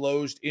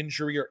undisclosed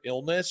injury or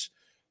illness.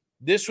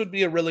 This would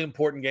be a really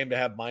important game to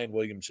have Mayan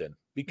Williams in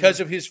because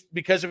of his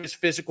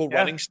physical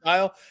running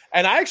style.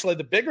 And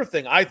the bigger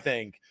thing, I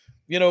think,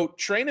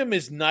 Trainum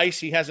is nice.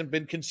 He hasn't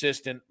been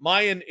consistent.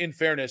 Mayan, in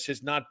fairness,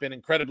 has not been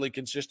incredibly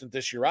consistent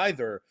this year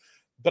either.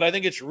 But I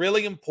think it's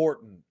really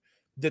important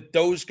that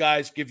those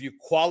guys give you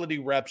quality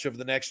reps over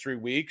the next 3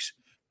 weeks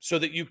so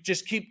that you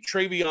just keep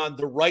Travion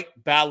the right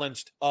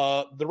balance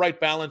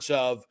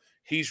of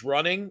he's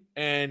running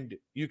and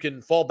you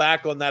can fall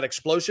back on that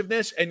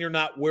explosiveness and you're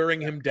not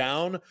wearing him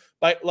down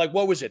by, like,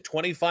 what was it,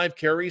 25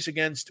 carries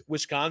against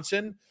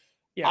Wisconsin?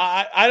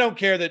 Yeah. I don't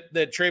care that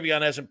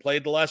Travion hasn't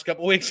played the last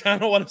couple of weeks. I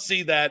don't want to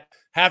see that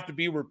have to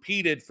be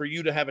repeated for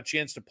you to have a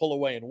chance to pull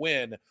away and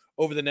win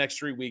over the next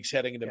 3 weeks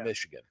heading into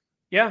Michigan.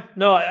 Yeah,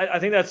 no, I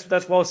think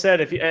that's well said.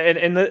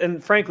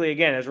 And frankly,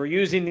 again, as we're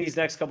using these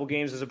next couple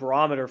games as a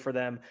barometer for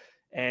them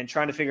and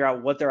trying to figure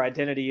out what their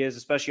identity is,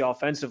 especially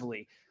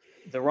offensively,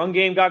 the run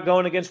game got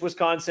going against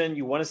Wisconsin.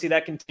 You want to see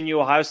that continue.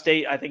 Ohio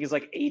State, I think, is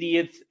like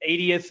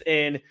 80th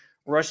in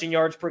rushing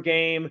yards per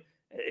game.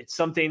 It's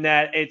something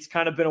that it's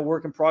kind of been a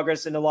work in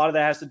progress, and a lot of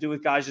that has to do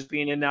with guys just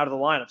being in and out of the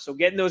lineup. So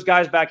getting those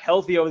guys back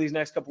healthy over these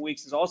next couple of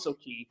weeks is also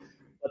key.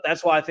 But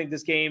that's why I think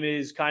this game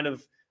is kind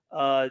of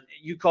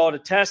you call it a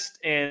test,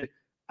 and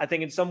I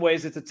think in some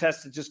ways it's a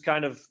test to just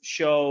kind of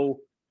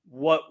show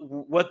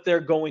what they're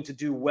going to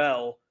do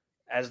well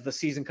as the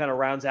season kind of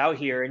rounds out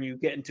here and you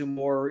get into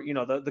more,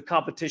 the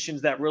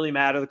competitions that really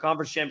matter, the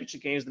conference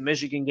championship games, the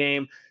Michigan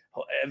game,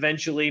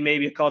 eventually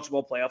maybe a college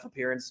football playoff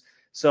appearance.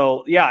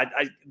 So, to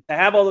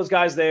have all those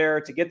guys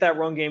there, to get that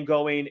run game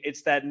going,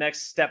 it's that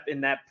next step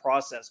in that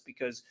process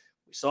because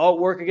we saw it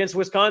work against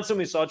Wisconsin.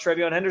 We saw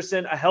TreVeyon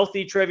Henderson, a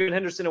healthy TreVeyon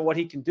Henderson and what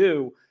he can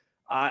do.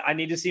 I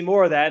need to see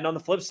more of that. And on the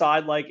flip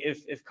side, like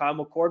if Kyle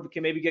McCord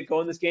can maybe get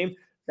going this game,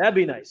 that'd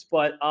be nice.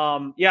 But,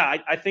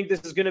 I think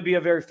this is going to be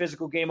a very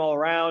physical game all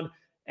around.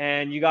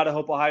 And you got to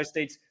hope Ohio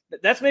State's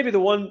 – that's maybe the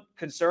one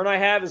concern I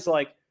have is,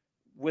 like,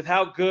 with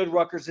how good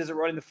Rutgers is at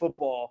running the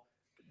football,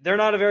 they're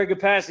not a very good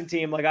passing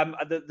team. Like,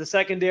 the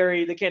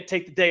secondary, they can't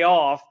take the day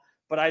off,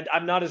 but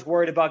I'm not as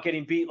worried about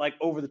getting beat, like,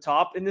 over the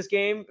top in this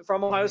game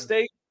from Ohio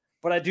State.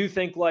 But I do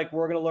think, like,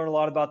 we're going to learn a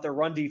lot about their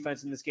run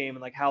defense in this game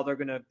and, like, how they're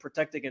going to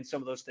protect against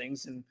some of those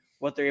things and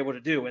what they're able to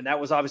do. And that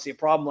was obviously a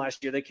problem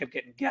last year. They kept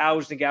getting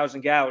gouged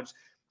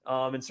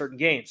in certain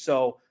games.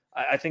 So –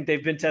 I think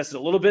they've been tested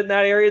a little bit in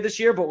that area this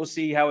year, but we'll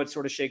see how it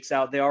sort of shakes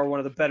out. They are one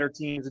of the better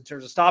teams in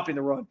terms of stopping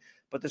the run.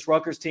 But this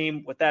Rutgers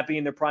team, with that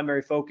being their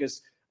primary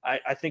focus,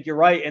 I think you're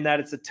right in that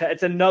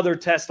it's another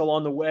test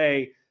along the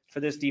way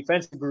for this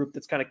defensive group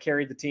that's kind of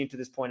carried the team to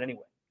this point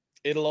anyway.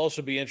 It'll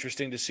also be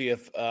interesting to see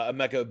if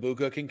Emeka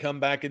Egbuka can come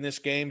back in this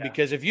game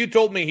because if you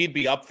told me he'd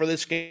be up for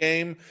this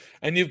game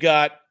and you've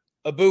got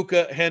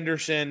Egbuka,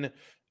 Henderson,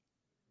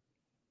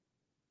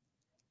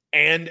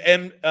 and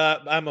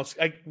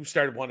I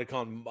started wanting to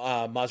call him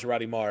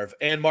Maserati Marv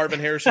and Marvin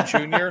Harrison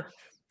Jr.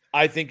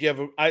 I think you have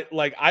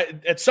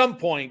at some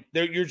point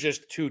you're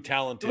just too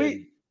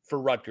talented for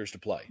Rutgers to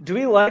play. Do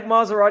we like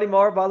Maserati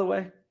Marv, by the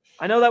way?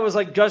 I know that was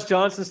like Gus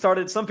Johnson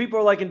started. Some people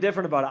are like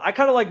indifferent about it. I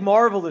kind of like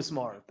Marvelous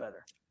Marv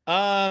better.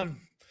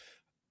 I'm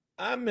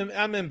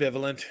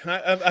ambivalent.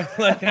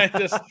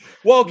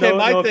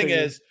 My thing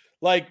is,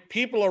 like,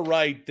 people are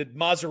right that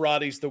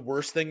Maserati's the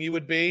worst thing you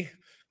would be.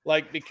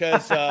 Like,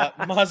 because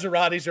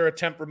Maseratis are a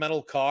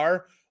temperamental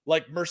car.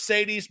 Like,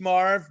 Mercedes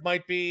Marv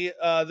might be,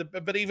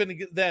 but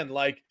even then,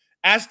 like,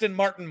 Aston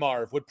Martin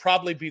Marv would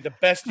probably be the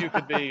best you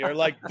could be. Or,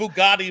 like,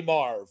 Bugatti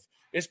Marv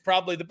is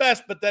probably the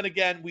best. But then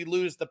again, we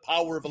lose the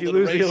power of alliteration.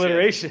 You lose the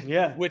alliteration,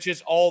 yeah. Which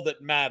is all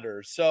that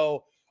matters.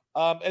 So,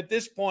 at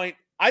this point,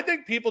 I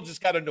think people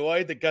just got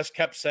annoyed that Gus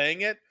kept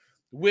saying it,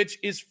 which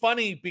is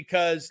funny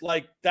because,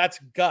 like, that's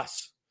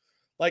Gus.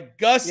 Like,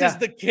 Gus is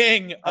the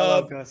king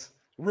of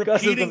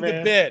repeating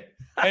the bit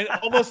and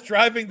almost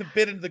driving the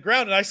bit into the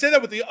ground. And I say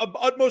that with the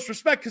utmost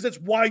respect because it's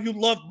why you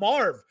love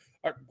Marv.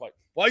 Or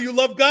why you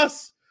love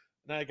Gus.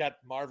 And I got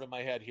Marv in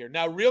my head here.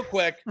 Now, real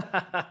quick,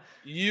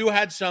 you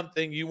had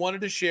something you wanted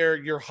to share,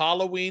 your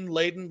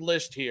Halloween-laden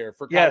list here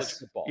for college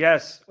football.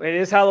 Yes, it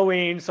is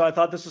Halloween, so I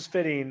thought this was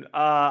fitting.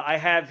 I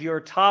have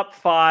your top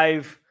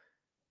 5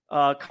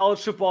 college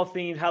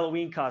football-themed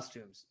Halloween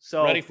costumes.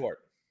 So ready for it.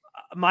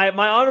 My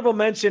honorable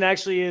mention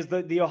actually is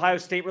the Ohio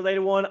State-related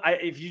one.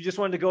 If you just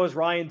wanted to go as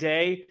Ryan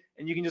Day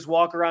and you can just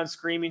walk around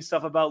screaming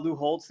stuff about Lou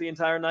Holtz the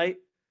entire night.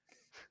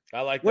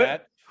 I like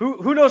that.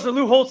 Who knows who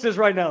Lou Holtz is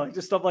right now? Like,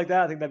 just stuff like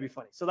that. I think that'd be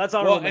funny. So that's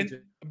honorable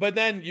mention. But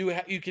then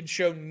you can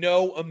show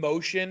no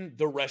emotion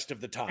the rest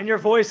of the time. And your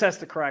voice has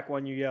to crack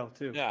when you yell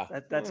too. Yeah.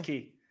 That's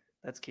key.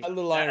 That's key. A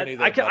little irony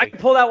there, I can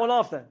pull that one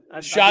off then.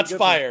 Shots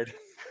fired.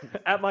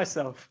 At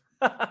myself.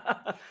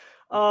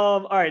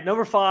 All right,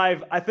 number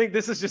 5. I think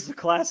this is just a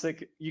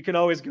classic you can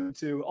always go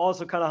to.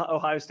 Also kind of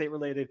Ohio State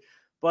related.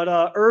 But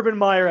Urban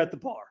Meyer at the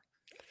bar.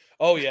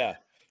 Oh, yeah.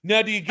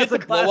 Now, do you get the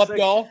blow-up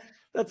doll?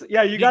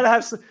 You got to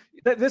have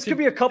this could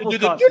be a couple's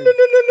costume.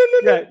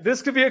 Yeah,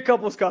 this could be a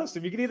couple's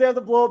costume. You can either have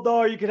the blow-up doll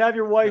or you could have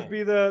your wife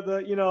be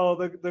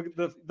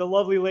the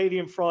lovely lady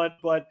in front,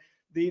 but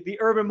the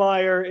Urban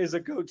Meyer is a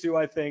go-to,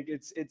 I think.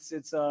 It's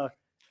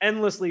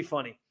endlessly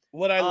funny.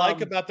 What I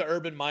like about the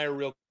Urban Meyer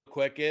real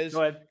quick is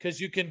because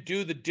you can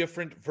do the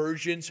different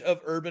versions of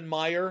Urban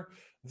Meyer.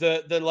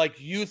 The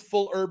like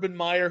youthful Urban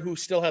Meyer who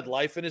still had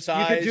life in his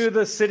eyes. You could do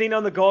the sitting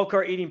on the golf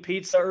cart eating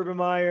pizza Urban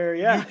Meyer.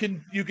 Yeah.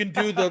 You can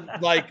do the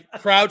like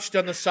crouched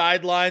on the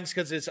sidelines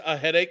because a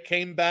headache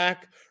came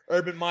back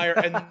Urban Meyer,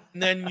 and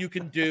then you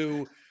can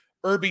do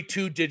Irby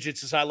 2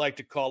 digits, as I like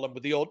to call him,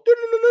 with the old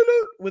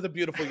with a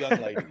beautiful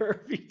young lady.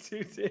 Irby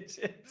 2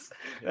 digits.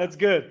 That's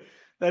good.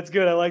 That's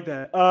good. I like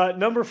that.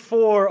 Number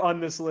 4 on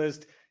this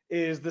list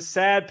is the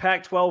sad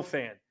Pac-12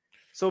 fan.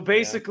 So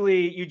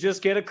basically, you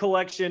just get a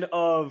collection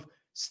of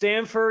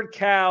Stanford,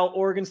 Cal,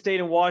 Oregon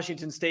State, and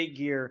Washington State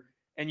gear,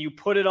 and you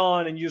put it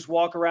on, and you just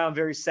walk around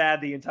very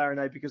sad the entire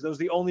night because those are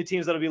the only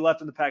teams that'll be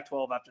left in the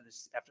Pac-12 after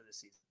this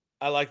season.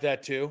 I like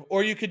that too.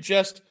 Or you could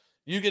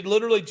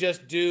literally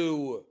just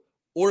do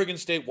Oregon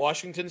State,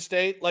 Washington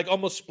State, like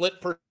almost split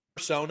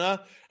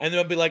persona, and then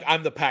it'll be like,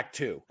 I'm the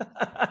Pac-2,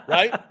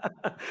 right?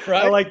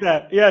 I like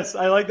that. Yes,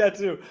 I like that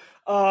too.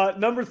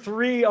 Number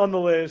 3 on the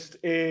list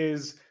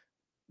is.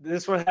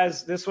 This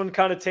one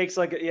kind of takes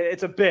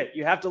it's a bit.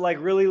 You have to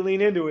really lean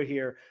into it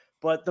here.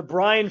 But the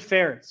Brian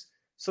Ferentz.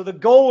 So the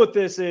goal with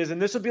this is,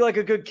 and this would be like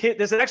a good kid.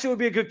 This actually would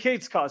be a good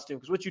kid's costume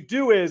because what you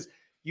do is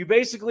you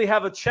basically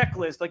have a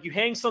checklist. Like you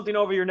hang something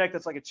over your neck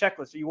that's like a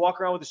checklist. So you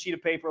walk around with a sheet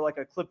of paper like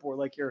a clipboard,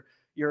 like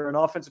you're an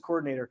offensive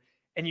coordinator,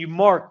 and you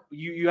mark.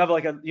 You have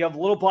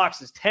little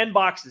boxes, 10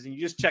 boxes, and you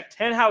just check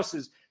 10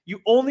 houses. You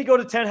only go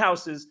to 10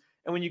 houses,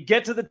 and when you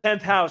get to the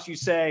 10th house, you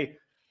say,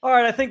 "All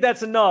right, I think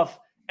that's enough."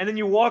 And then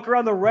you walk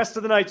around the rest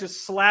of the night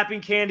just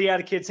slapping candy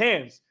out of kids'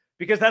 hands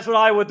because that's what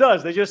Iowa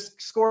does. They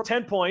just score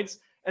 10 points,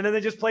 and then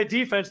they just play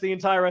defense the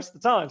entire rest of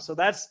the time. So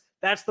that's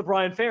the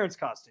Brian Ferentz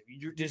costume.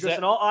 You're just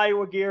in all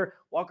Iowa gear,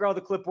 walk around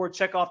with the clipboard,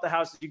 check off the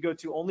houses you go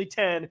to, only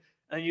 10,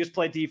 and you just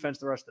play defense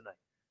the rest of the night.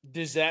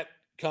 Does that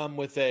come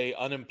with a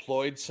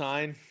unemployed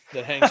sign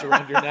that hangs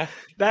around your neck?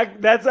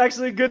 That's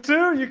actually good,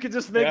 too. You could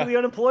just make it the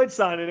unemployed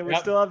sign, and it would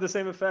still have the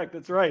same effect.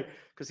 That's right,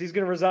 because he's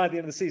going to resign at the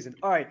end of the season.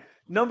 All right.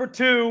 Number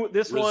 2,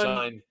 this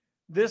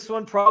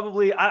one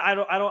probably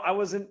I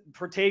wasn't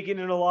partaking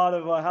in a lot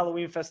of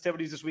Halloween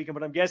festivities this weekend,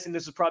 but I'm guessing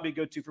this is probably a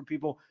go-to for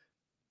people.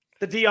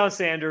 The Deion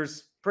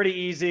Sanders, pretty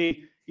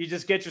easy. You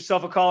just get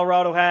yourself a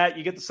Colorado hat,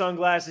 you get the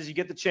sunglasses, you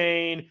get the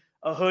chain,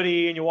 a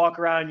hoodie, and you walk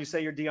around and you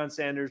say you're Deion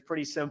Sanders.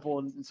 Pretty simple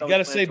and you got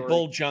to say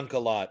bull junk a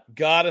lot.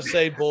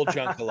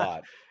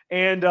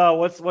 And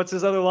what's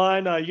his other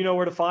line? You know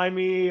where to find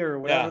me or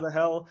whatever the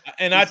hell.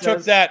 And I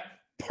took that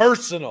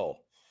personal.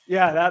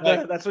 Yeah,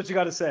 that's what you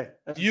got to say.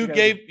 You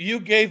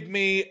gave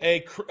me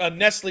a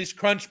Nestle's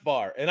Crunch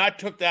bar, and I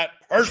took that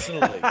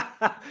personally.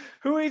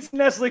 Who eats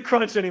Nestle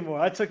Crunch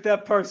anymore? I took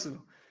that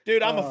personal.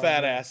 Dude, I'm a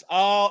fat ass.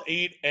 I'll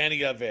eat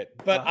any of it,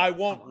 but I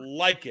won't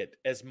like it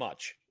as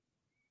much.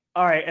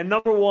 All right, and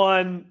number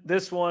 1,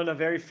 this one, a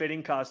very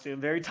fitting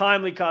costume, very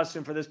timely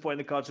costume for this point in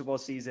the college football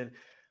season,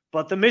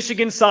 but the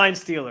Michigan sign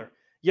stealer.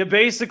 You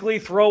basically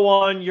throw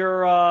on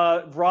your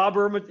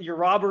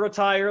robber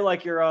attire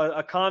like you're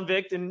a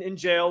convict in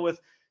jail with,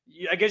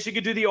 I guess you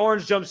could do the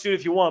orange jumpsuit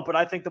if you want, but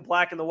I think the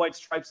black and the white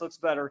stripes looks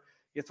better.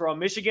 You throw a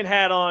Michigan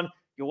hat on,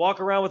 you walk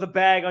around with a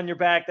bag on your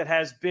back that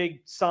has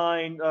big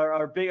sign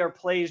or bigger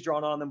plays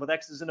drawn on them with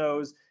X's and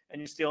O's,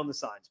 and you're stealing the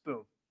signs.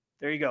 Boom.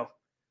 There you go.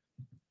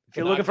 If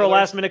you're looking for a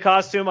last-minute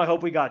costume, I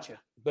hope we got you.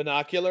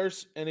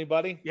 Binoculars,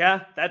 anybody?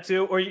 Yeah, that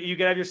too. Or you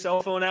could have your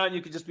cell phone out and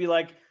you could just be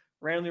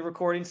randomly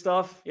recording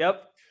stuff.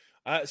 Yep.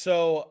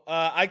 So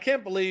I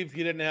can't believe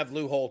you didn't have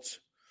Lou Holtz.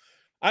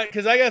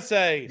 Because I got to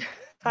say,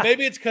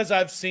 maybe it's because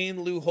I've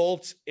seen Lou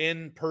Holtz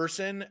in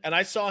person, and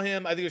I saw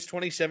him, I think it was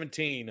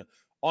 2017,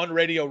 on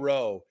Radio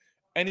Row.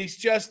 And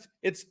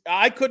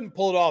I couldn't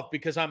pull it off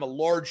because I'm a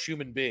large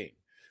human being.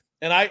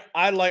 And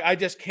I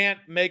just can't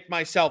make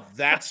myself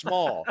that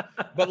small.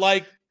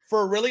 But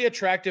for a really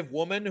attractive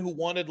woman who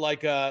wanted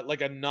like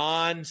a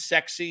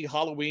non-sexy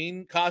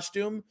Halloween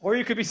costume. Or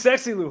you could be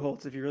sexy Lou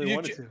Holtz if you really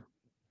wanted to.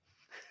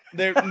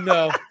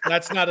 No,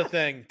 that's not a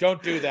thing.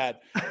 Don't do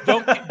that.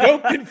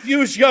 Don't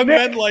confuse young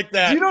men like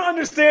that. You don't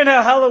understand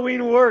how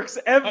Halloween works.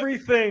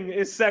 Everything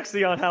is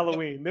sexy on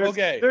Halloween.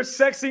 There's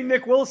sexy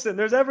Nick Wilson.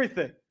 There's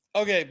everything.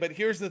 Okay, but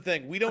here's the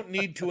thing. We don't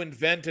need to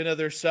invent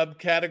another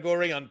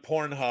subcategory on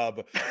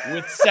Pornhub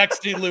with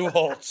sexy Lou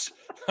Holtz.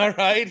 All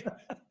right?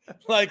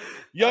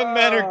 Young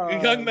men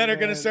are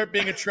going to start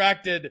being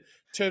attracted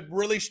to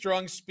really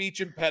strong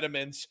speech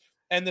impediments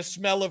and the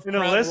smell of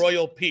Crown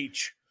Royal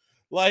peach.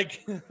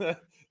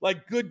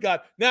 Good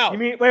God. Now, you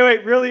mean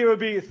wait, really it would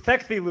be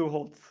sexy Lou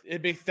Holtz.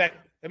 It'd be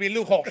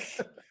Lou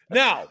Holtz.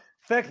 Now,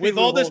 with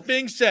all this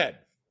being said,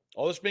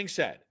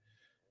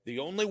 the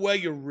only way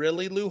you're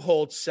really Lou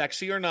Holtz,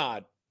 sexy or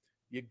not,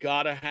 you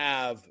got to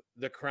have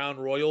the Crown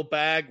Royal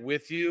bag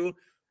with you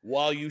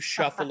while you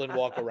shuffle and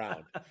walk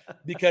around.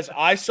 Because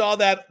I saw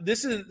that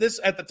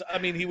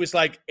he was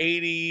like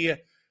 80,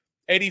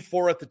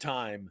 84 at the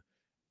time.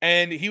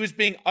 And he was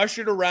being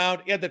ushered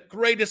around. He had the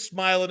greatest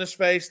smile on his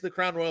face. The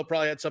Crown Royal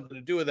probably had something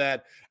to do with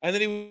that. And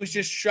then he was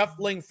just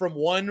shuffling from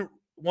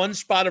one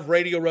spot of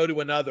Radio Row to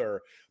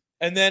another.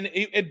 And then,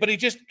 but he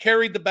just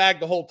carried the bag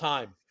the whole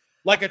time,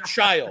 like a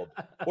child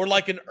or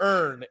like an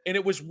urn. And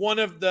it was one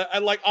of the,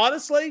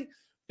 honestly,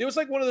 it was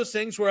like one of those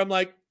things where I'm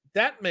like,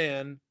 that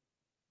man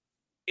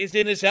is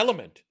in his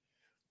element.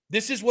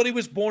 This is what he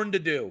was born to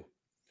do.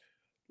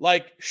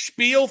 Like,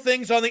 spiel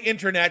things on the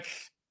internet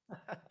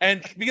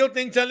and spiel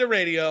things on the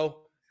radio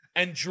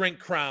and drink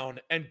Crown.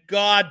 And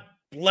God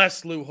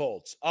bless Lou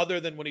Holtz, other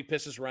than when he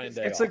pisses Ryan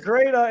Day off. It's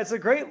a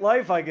great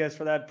life, I guess,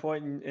 for that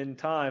point in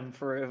time,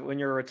 for when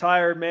you're a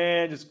retired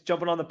man, just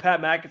jumping on the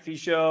Pat McAfee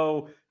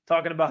show,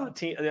 talking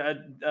about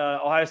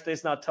Ohio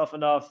State's not tough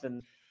enough,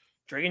 and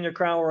drinking your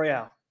Crown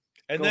Royale.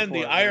 And then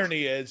the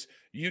irony is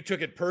you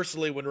took it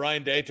personally when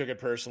Ryan Day took it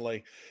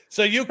personally.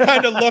 So you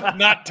kind of look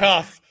not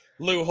tough,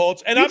 Lou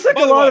Holtz. And he took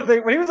a lot of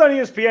things. When he was on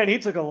ESPN, he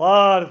took a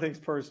lot of things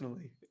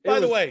personally. By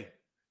the way,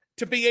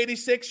 to be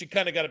 86, you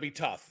kind of got to be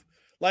tough.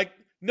 Like,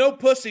 no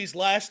pussies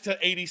last to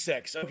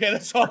 86. Okay,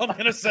 that's all I'm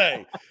going to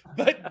say.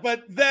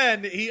 But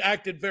then he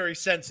acted very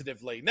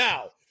sensitively.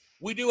 Now,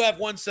 we do have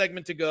one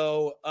segment to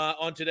go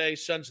on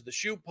today's Sons of the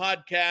Shoe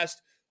podcast.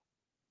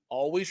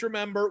 Always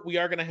remember, we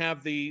are going to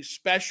have the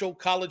special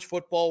college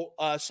football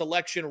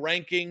selection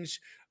rankings,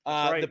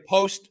 the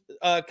post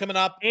coming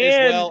up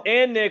as well.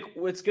 And, Nick,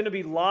 it's going to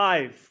be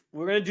live.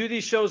 We're going to do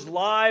these shows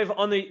live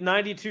on the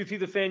 92 Through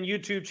the Fan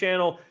YouTube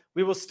channel.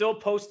 We will still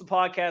post the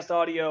podcast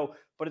audio,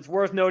 but it's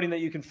worth noting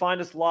that you can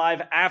find us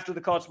live after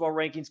the college football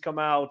rankings come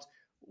out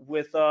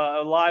with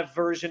a live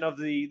version of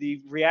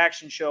the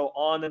reaction show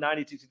on the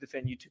 92 Through the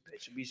Fan YouTube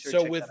page. So be sure to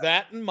check with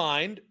that in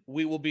mind,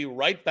 we will be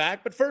right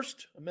back. But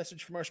first, a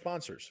message from our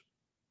sponsors.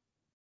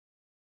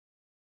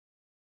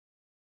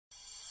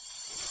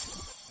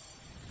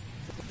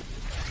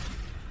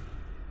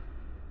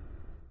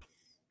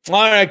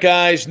 All right,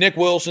 guys. Nick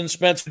Wilson,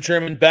 Spencer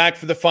Sherman back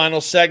for the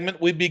final segment.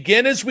 We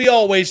begin, as we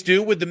always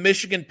do, with the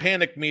Michigan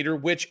Panic Meter,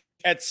 which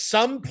at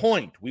some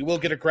point we will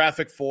get a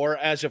graphic for.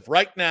 As of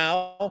right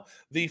now,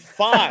 the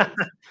 5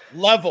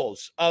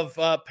 levels of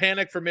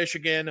panic for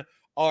Michigan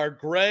are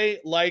gray,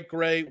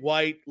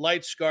 white,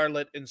 light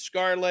scarlet, and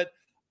scarlet.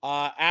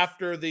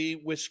 After the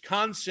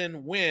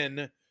Wisconsin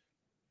win,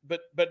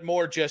 but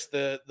more just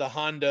the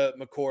Honda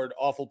McCord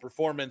awful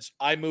performance,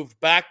 I moved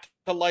back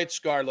to light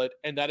scarlet,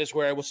 and that is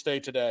where I will stay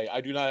today. I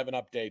do not have an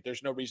update.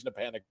 There's no reason to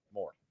panic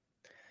more.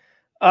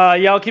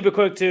 Yeah, I'll keep it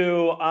quick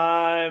too.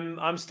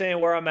 I'm staying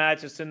where I'm at,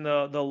 just in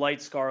the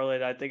light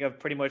scarlet. I think I've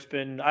pretty much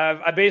been.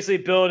 I basically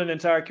built an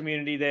entire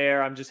community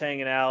there. I'm just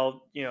hanging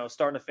out,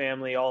 starting a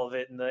family, all of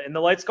it in the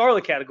light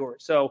scarlet category.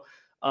 So,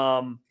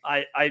 I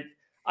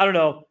don't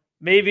know.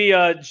 Maybe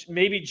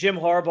Jim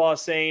Harbaugh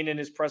saying in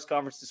his press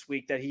conference this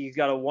week that he's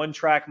got a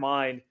one-track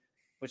mind,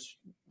 which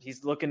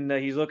he's looking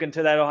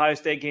to that Ohio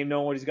State game,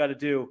 knowing what he's got to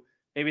do.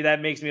 Maybe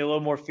that makes me a little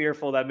more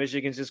fearful that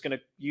Michigan's just going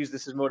to use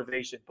this as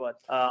motivation. But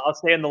I'll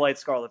stay in the light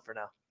scarlet for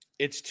now.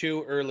 It's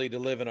too early to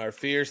live in our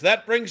fears.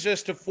 That brings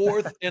us to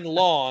 4th and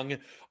long,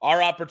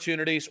 our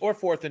opportunities, or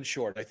 4th and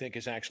short, I think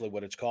is actually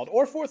what it's called,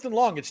 or 4th and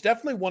long. It's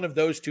definitely one of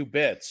those two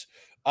bits.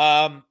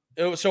 So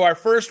our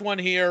first one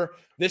here,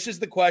 this is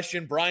the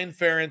question. Brian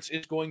Ferentz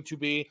is going to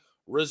be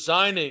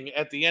resigning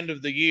at the end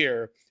of the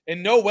year.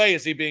 In no way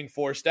is he being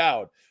forced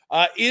out.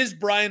 Is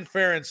Brian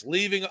Ferentz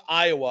leaving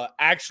Iowa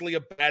actually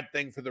a bad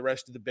thing for the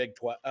rest of the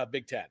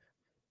Big Ten?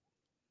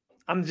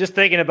 I'm just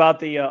thinking about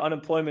the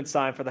unemployment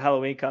sign for the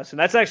Halloween costume.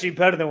 That's actually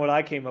better than what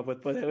I came up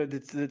with, but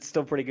it's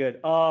still pretty good.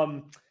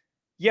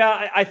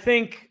 Yeah, I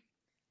think,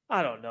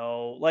 I don't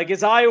know. Like,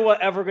 is Iowa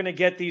ever going to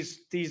get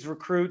these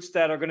recruits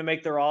that are going to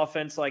make their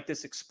offense like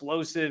this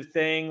explosive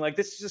thing? Like,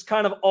 this is just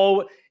kind of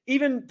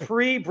even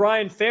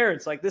pre-Brian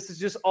Ferentz, like this has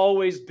just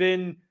always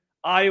been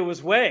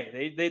Iowa's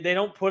way. They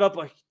don't put up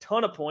a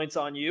ton of points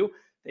on you.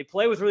 They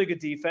play with really good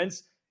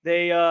defense.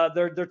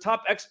 Their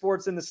top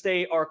exports in the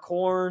state are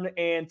corn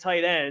and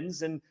tight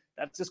ends, and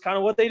that's just kind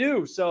of what they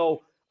do.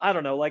 So I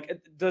don't know. Like,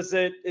 is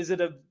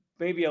it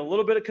maybe a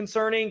little bit of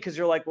concerning because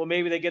you're like, well,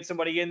 maybe they get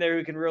somebody in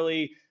there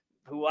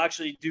who will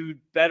actually do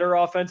better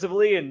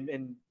offensively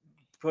and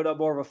put up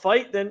more of a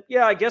fight? Then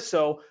yeah, I guess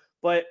so.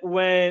 But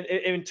when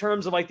in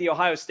terms of like the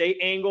Ohio State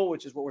angle,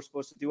 which is what we're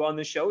supposed to do on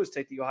this show, is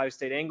take the Ohio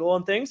State angle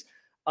on things.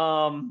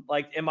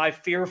 Like, am I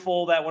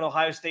fearful that when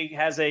Ohio State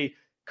has a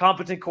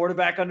competent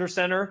quarterback under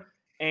center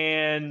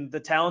and the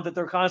talent that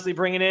they're constantly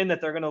bringing in,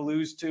 that they're going to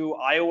lose to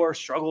Iowa or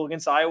struggle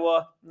against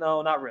Iowa?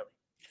 No, not really.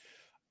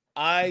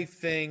 I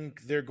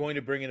think they're going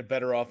to bring in a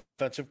better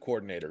offensive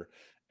coordinator.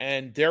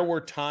 And there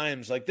were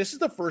times, like this is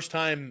the first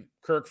time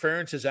Kirk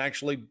Ferentz has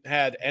actually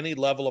had any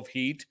level of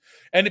heat.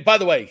 And by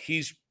the way,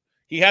 he's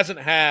He hasn't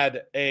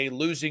had a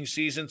losing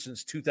season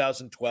since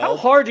 2012. How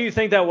hard do you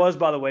think that was,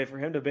 by the way, for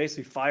him to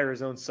basically fire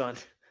his own son?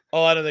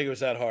 Oh, I don't think it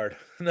was that hard.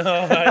 No,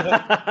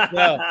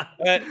 no.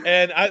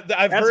 And I've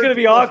That's heard going to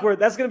be awkward.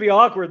 That's going to be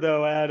awkward,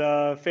 though,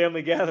 at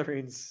family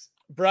gatherings.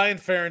 Brian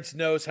Ferentz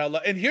knows how.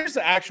 And here's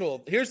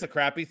the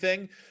crappy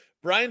thing.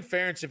 Brian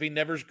Ferentz, if he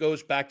never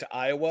goes back to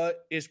Iowa,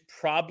 is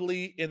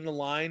probably in the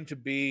line to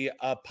be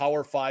a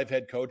Power 5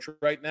 head coach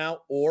right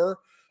now, or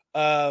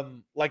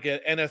like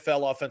an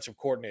NFL offensive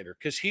coordinator,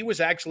 because he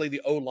was actually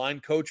the O-line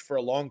coach for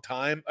a long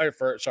time.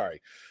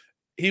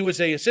 He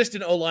was a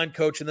assistant O-line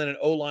coach and then an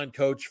O-line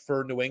coach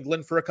for New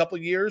England for a couple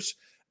of years.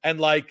 And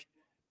like,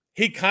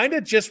 he kind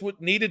of just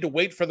needed to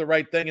wait for the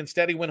right thing.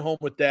 Instead, he went home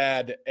with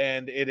dad,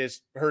 and it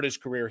has hurt his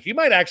career. He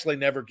might actually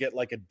never get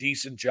like a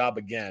decent job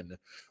again,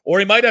 or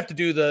he might have to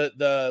do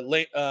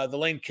the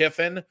Lane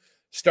Kiffin,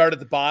 start at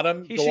the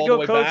bottom. He should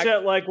go coach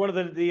at like one of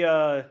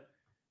the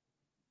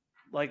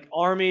like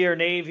Army or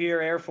Navy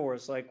or Air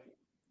Force, like,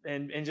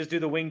 and just do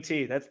the wing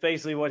T. That's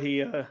basically what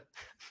he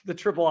the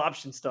triple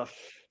option stuff.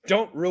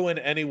 Don't ruin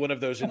any one of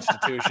those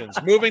institutions.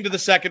 Moving to the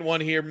second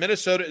one here,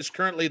 Minnesota is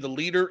currently the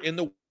leader in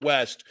the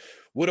West.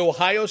 Would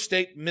Ohio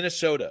State,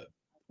 Minnesota,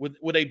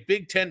 would a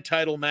Big Ten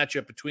title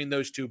matchup between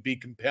those two be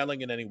compelling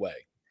in any way?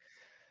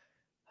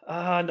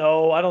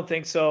 No, I don't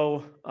think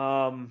so.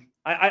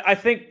 I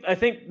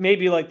think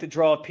maybe like the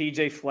draw of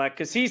PJ Fleck,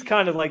 because he's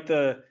kind of like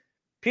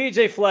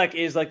PJ Fleck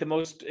is like the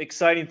most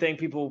exciting thing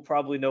people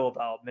probably know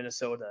about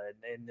Minnesota,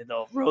 and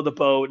they'll row the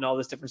boat and all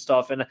this different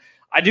stuff. And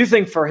I do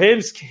think for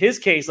his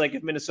case, like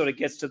if Minnesota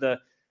gets to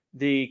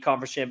the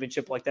conference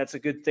championship, like that's a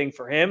good thing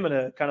for him and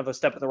a kind of a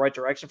step in the right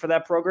direction for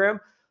that program.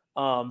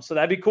 So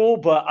that'd be cool,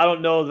 but I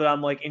don't know that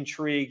I'm like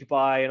intrigued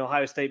by an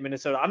Ohio State,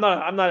 Minnesota. I'm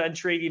not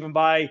intrigued even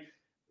by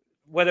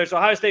whether it's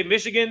Ohio State,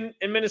 Michigan,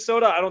 and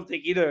Minnesota. I don't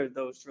think either of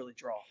those really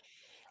draw.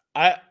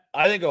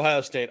 I think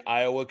Ohio State,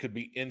 Iowa could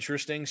be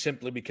interesting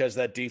simply because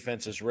that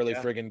defense is really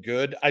friggin'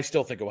 good. I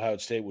still think Ohio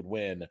State would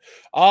win.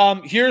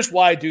 Here's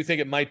why I do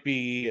think it might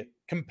be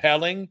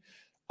compelling.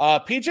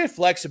 PJ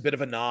Fleck's a bit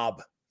of a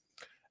knob,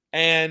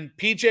 and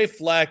PJ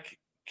Fleck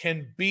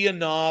can be a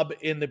knob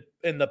in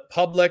the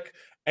public,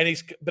 and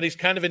he's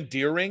kind of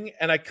endearing,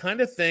 and I kind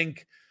of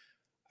think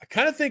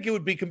it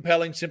would be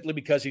compelling simply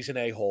because he's an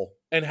a-hole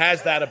and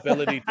has that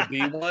ability to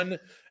be one.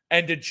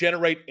 And to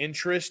generate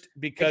interest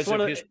because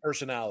of his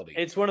personality.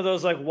 It's one of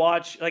those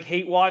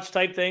hate watch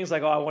type things.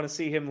 Like, oh, I want to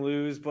see him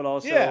lose, but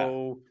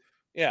also,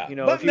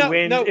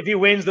 if he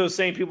wins, those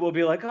same people will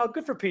be like, oh,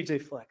 good for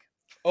PJ Fleck.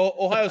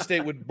 Ohio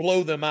State would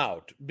blow them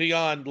out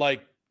beyond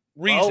like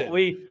reason. Well,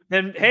 we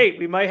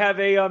might have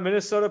a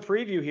Minnesota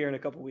preview here in a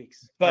couple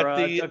weeks, but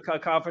a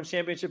conference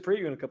championship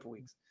preview in a couple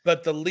weeks.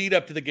 But the lead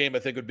up to the game, I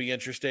think, would be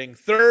interesting.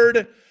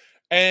 Third.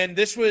 And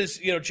this was,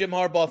 Jim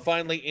Harbaugh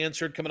finally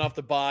answered coming off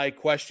the bye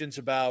questions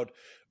about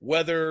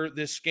whether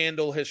this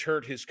scandal has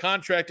hurt his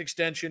contract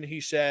extension.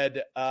 He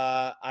said,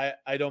 I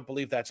don't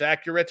believe that's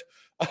accurate.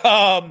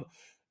 I'm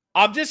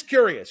just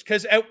curious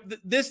because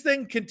this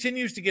thing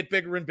continues to get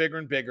bigger and bigger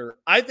and bigger.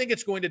 I think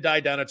it's going to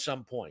die down at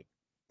some point.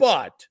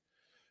 But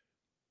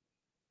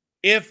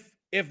if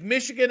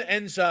Michigan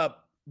ends up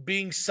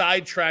being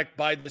sidetracked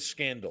by the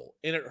scandal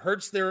and it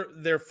hurts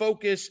their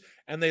focus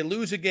and they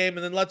lose a game,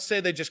 and then let's say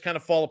they just kind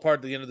of fall apart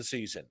at the end of the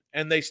season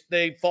and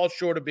they fall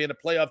short of being a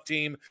playoff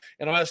team,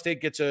 and Ohio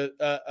State gets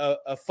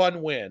a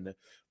fun win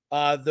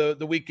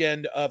the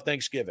weekend of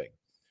Thanksgiving,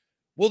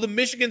 will the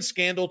Michigan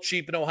scandal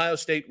cheapen Ohio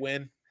State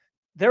win?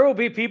 There will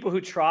be people who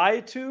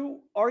try to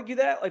argue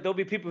that. Like, there'll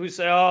be people who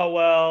say, oh,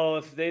 well,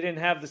 if they didn't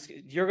have this,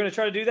 you're going to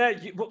try to do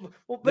that?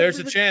 There's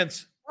a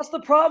chance. That's the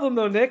problem,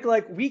 though, Nick.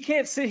 Like, we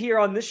can't sit here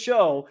on this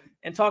show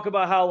and talk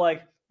about how,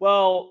 like,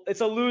 well,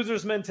 it's a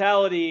loser's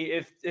mentality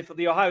if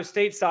the Ohio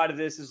State side of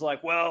this is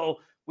like, well,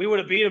 we would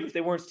have beat them if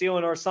they weren't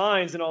stealing our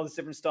signs and all this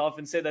different stuff,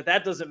 and say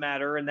that doesn't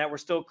matter and that we're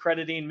still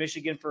crediting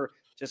Michigan for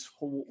just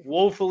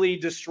woefully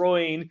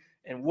destroying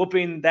and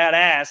whooping that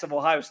ass of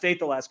Ohio State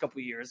the last couple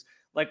of years.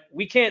 Like,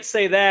 we can't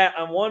say that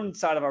on one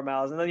side of our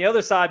mouths and then the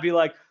other side be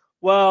like,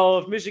 well,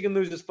 if Michigan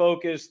loses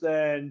focus,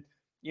 then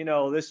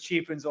this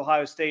cheapens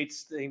Ohio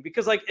State's thing.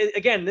 Because, like,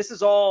 again,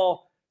 it's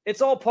all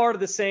part of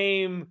the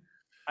same,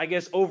 I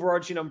guess,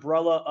 overarching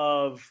umbrella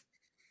of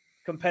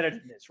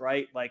competitiveness,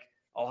 right? Like,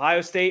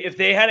 Ohio State, if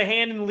they had a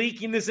hand in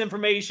leaking this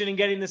information and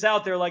getting this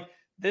out there, like,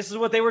 this is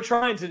what they were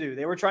trying to do.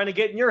 They were trying to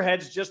get in your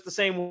heads just the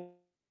same way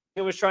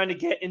it was trying to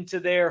get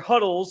into their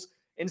huddles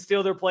and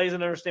steal their plays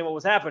and understand what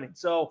was happening.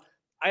 So,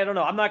 I don't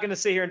know. I'm not going to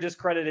sit here and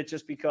discredit it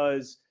just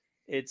because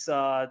it's,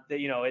 I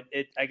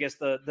guess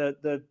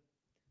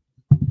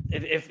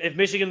if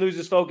Michigan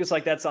loses focus,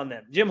 like, that's on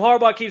them. Jim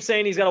Harbaugh keeps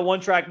saying he's got a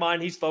one-track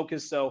mind. He's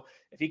focused. So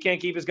if he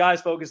can't keep his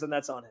guys focused, then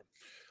that's on him.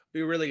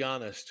 Be really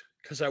honest,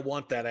 because I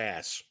want that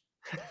ass.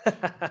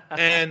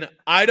 And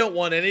I don't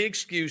want any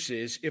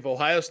excuses if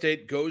Ohio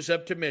State goes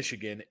up to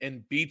Michigan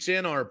and beats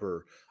Ann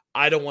Arbor.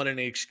 I don't want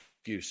any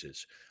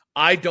excuses.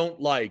 I don't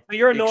like. So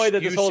you're annoyed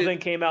that this whole thing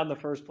came out in the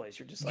first place.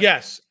 You're just like,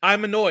 yes,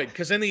 I'm annoyed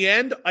because in the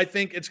end, I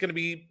think it's going to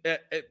be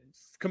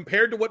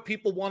compared to what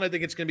people want, I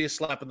think it's going to be a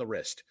slap in the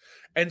wrist.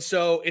 And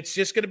so it's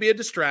just going to be a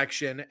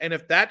distraction. And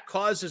if that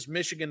causes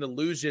Michigan to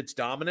lose its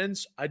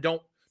dominance, I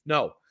don't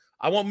know.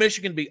 I want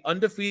Michigan to be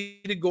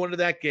undefeated going into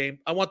that game.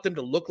 I want them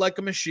to look like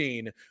a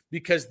machine,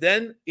 because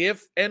then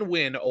if and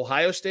when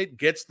Ohio State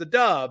gets the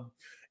dub,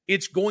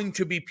 it's going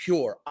to be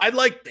pure. I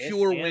like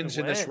pure wins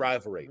in this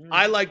rivalry.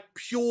 I like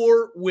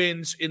pure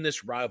wins in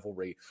this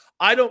rivalry.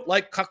 I don't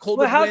like cuckolded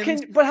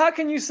wins. But how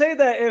can you say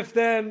that if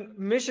then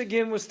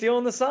Michigan was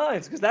stealing the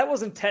signs? Because that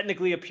wasn't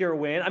technically a pure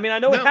win. I mean, I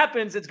know it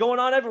happens. It's going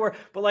on everywhere.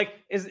 But, like,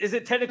 is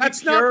it technically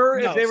pure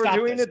if they were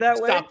doing it that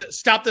way?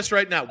 Stop this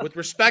right now. With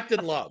respect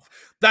and love.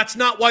 That's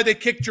not why they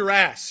kicked your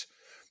ass.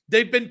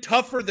 They've been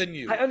tougher than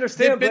you. I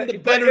understand, They've been the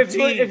better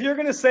team. If you're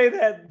going to say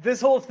that this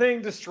whole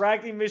thing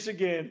distracting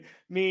Michigan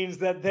means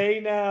that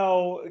they're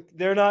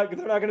not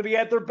going to be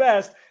at their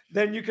best,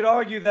 then you could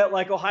argue that,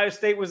 like, Ohio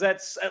State was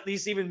at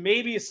least even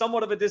maybe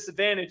somewhat of a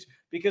disadvantage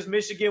because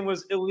Michigan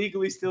was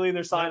illegally stealing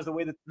their signs the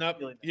way that.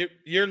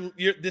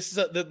 This is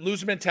the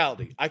loser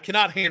mentality. I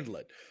cannot handle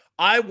it.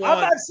 I'm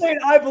not saying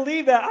I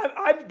believe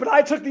that, but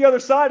I took the other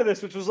side of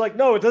this, which was like,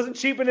 no, it doesn't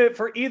cheapen it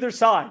for either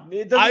side.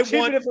 It doesn't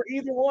cheapen it for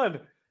either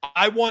one.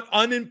 I want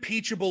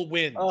unimpeachable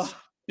wins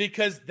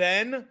because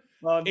then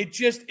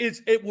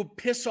it will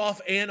piss off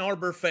Ann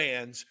Arbor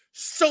fans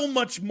so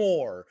much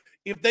more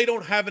if they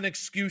don't have an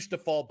excuse to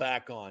fall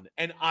back on.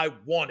 And I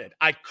want it.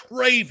 I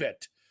crave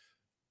it.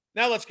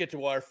 Now let's get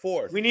to our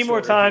fourth. We need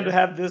more time to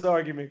have this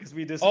argument because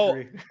we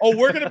disagree.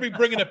 We're going to be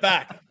bringing it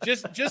back.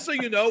 Just so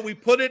you know, we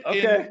put it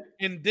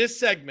in this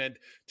segment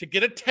to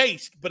get a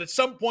taste, but at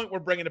some point we're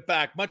bringing it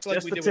back, much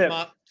like we did with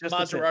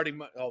Maserati.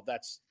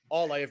 That's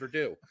all I ever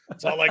do.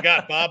 That's all I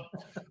got, Bob.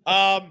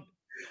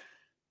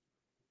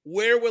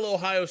 Where will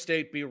Ohio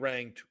State be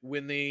ranked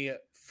when the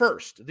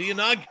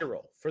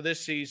inaugural for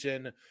this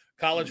season,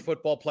 college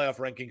football playoff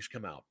rankings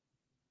come out?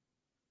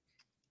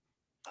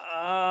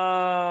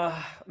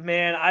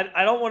 Man,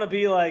 I don't want to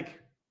be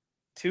like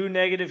too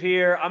negative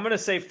here. I'm going to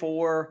say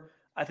 4.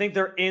 I think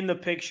they're in the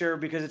picture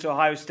because it's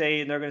Ohio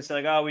State and they're going to say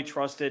like, oh, we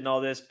trust it and all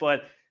this.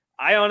 But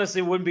I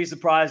honestly wouldn't be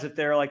surprised if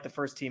they're like the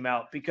first team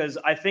out because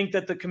I think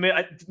that the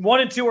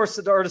 1 and 2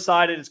 are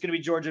decided. It's going to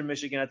be Georgia and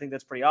Michigan. I think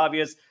that's pretty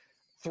obvious.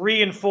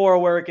 3 and 4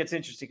 where it gets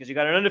interesting because you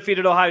got an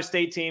undefeated Ohio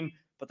State team,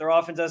 but their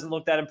offense doesn't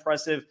look that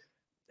impressive.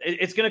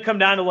 It's going to come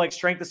down to like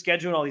strength of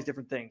schedule and all these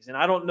different things. And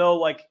I don't know,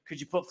 like, could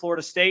you put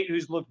Florida State,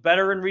 who's looked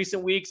better in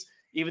recent weeks,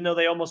 even though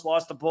they almost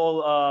lost to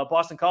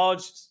Boston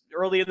College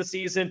early in the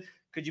season?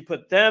 Could you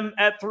put them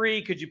at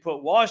 3? Could you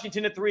put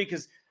Washington at 3?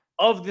 Because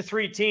of the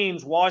 3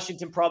 teams,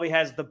 Washington probably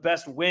has the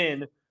best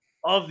win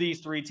of these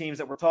 3 teams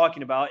that we're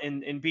talking about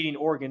in beating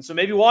Oregon. So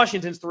maybe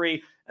Washington's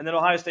 3 and then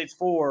Ohio State's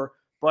 4.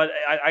 But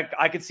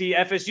I could see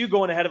FSU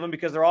going ahead of them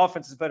because their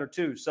offense is better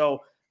too.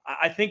 So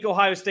I think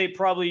Ohio State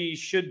probably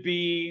should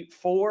be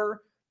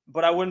 4,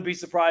 but I wouldn't be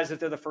surprised if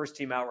they're the first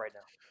team out right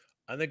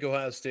now. I think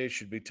Ohio State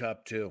should be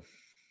top 2.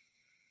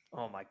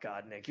 Oh, my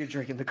God, Nick. You're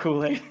drinking the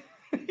Kool-Aid.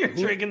 You're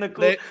drinking the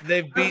Kool-Aid.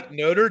 They've beat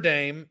Notre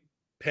Dame,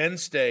 Penn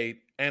State,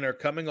 and are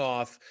coming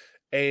off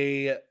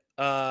a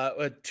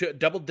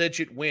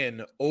double-digit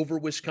win over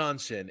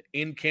Wisconsin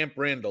in Camp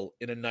Randall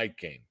in a night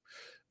game.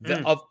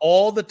 Of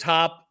all the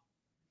top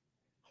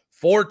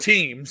 4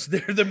 teams,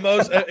 they're the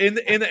most in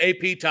the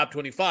AP top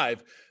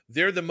 25.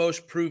 They're the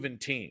most proven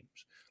teams.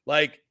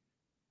 Like,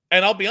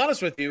 and I'll be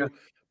honest with you,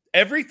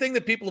 everything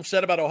that people have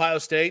said about Ohio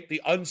State, the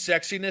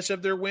unsexiness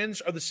of their wins,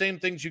 are the same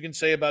things you can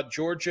say about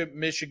Georgia,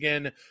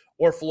 Michigan,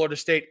 or Florida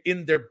State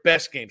in their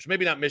best games.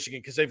 Maybe not Michigan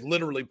because they've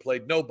literally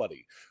played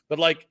nobody. But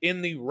like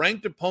in the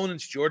ranked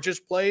opponents Georgia's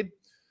played,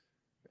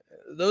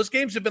 those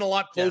games have been a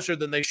lot closer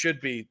than they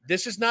should be.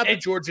 This is not the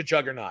Georgia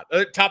juggernaut.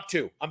 Top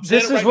 2. I'm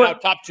saying it right now,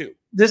 top 2.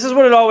 This is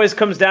what it always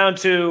comes down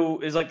to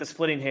is like the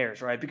splitting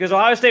hairs, right? Because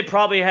Ohio State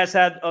probably has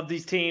had of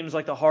these teams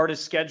like the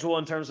hardest schedule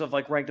in terms of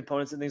like ranked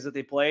opponents and things that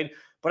they played.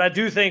 But I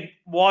do think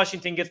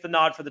Washington gets the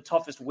nod for the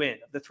toughest win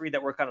of the 3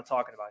 that we're kind of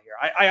talking about here.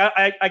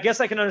 I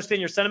guess I can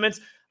understand your sentiments.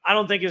 I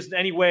don't think there's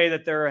any way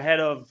that they're ahead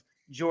of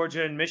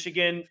Georgia and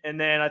Michigan. And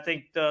then I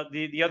think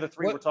the other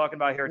 3 we're talking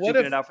about here are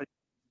duking it out for the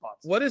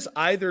spots. What has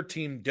either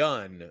team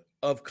done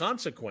of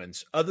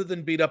consequence other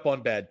than beat up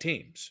on bad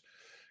teams?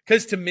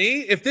 Because to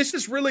me, if this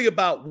is really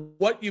about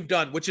what you've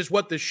done, which is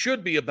what this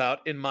should be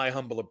about, in my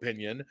humble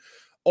opinion,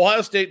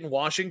 Ohio State and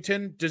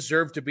Washington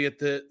deserve to be at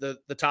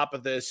the top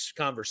of this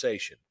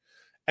conversation.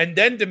 And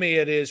then to me,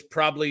 it is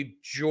probably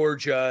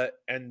Georgia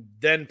and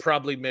then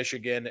probably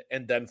Michigan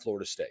and then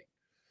Florida State.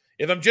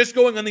 If I'm just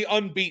going on the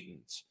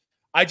unbeatens,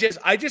 I just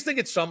think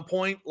at some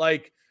point,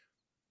 like,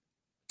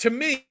 to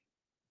me,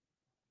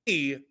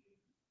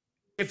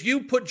 if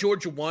you put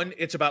Georgia 1,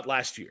 it's about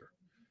last year.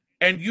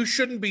 And you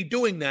shouldn't be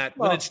doing that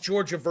when it's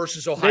Georgia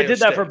versus Ohio State. They did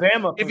that for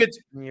Bama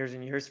for years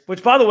and years.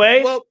 Which, by the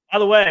way,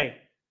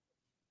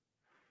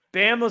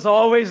 Bama's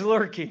always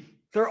lurking.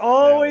 They're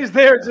always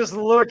there just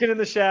lurking in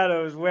the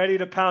shadows, ready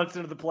to pounce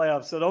into the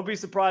playoffs. So don't be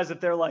surprised if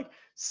they're like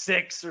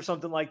 6 or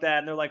something like that,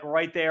 and they're like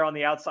right there on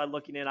the outside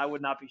looking in. I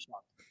would not be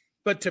shocked.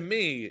 But to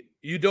me,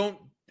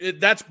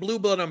 that's blue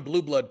blood on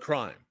blue blood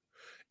crime.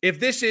 if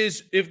this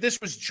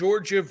was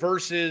Georgia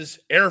versus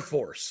Air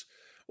Force,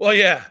 well,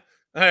 yeah.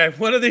 All right,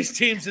 one of these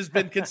teams has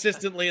been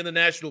consistently in the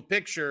national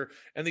picture,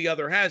 and the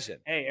other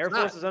hasn't. Hey, Air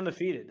Force is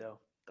undefeated, though.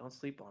 Don't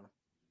sleep on them.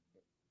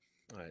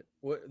 All right,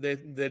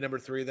 they number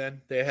 3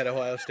 then? They had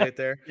Ohio State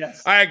there?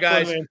 Yes. All right,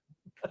 guys.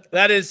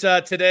 That is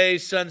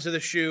today's Sons of the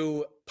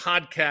Shoe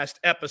podcast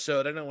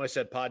episode. I know I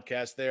said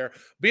podcast there.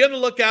 Be on the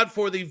lookout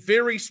for the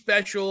very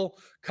special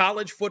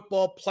college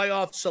football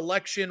playoff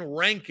selection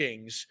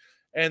rankings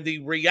and the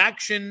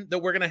reaction that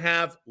we're going to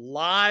have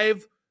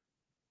live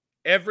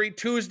every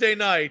Tuesday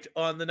night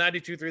on the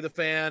 92.3 The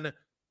Fan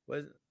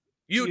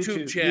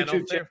YouTube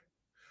channel.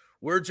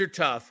 Words are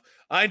tough.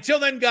 Until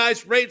then,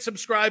 guys, rate,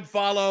 subscribe,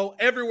 follow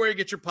everywhere you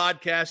get your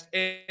podcast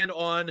and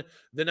on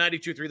the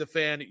 92.3 The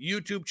Fan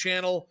YouTube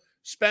channel.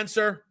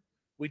 Spencer,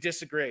 we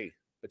disagree,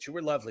 but you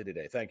were lovely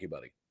today. Thank you,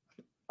 buddy.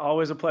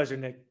 Always a pleasure,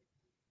 Nick.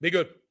 Be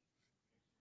good.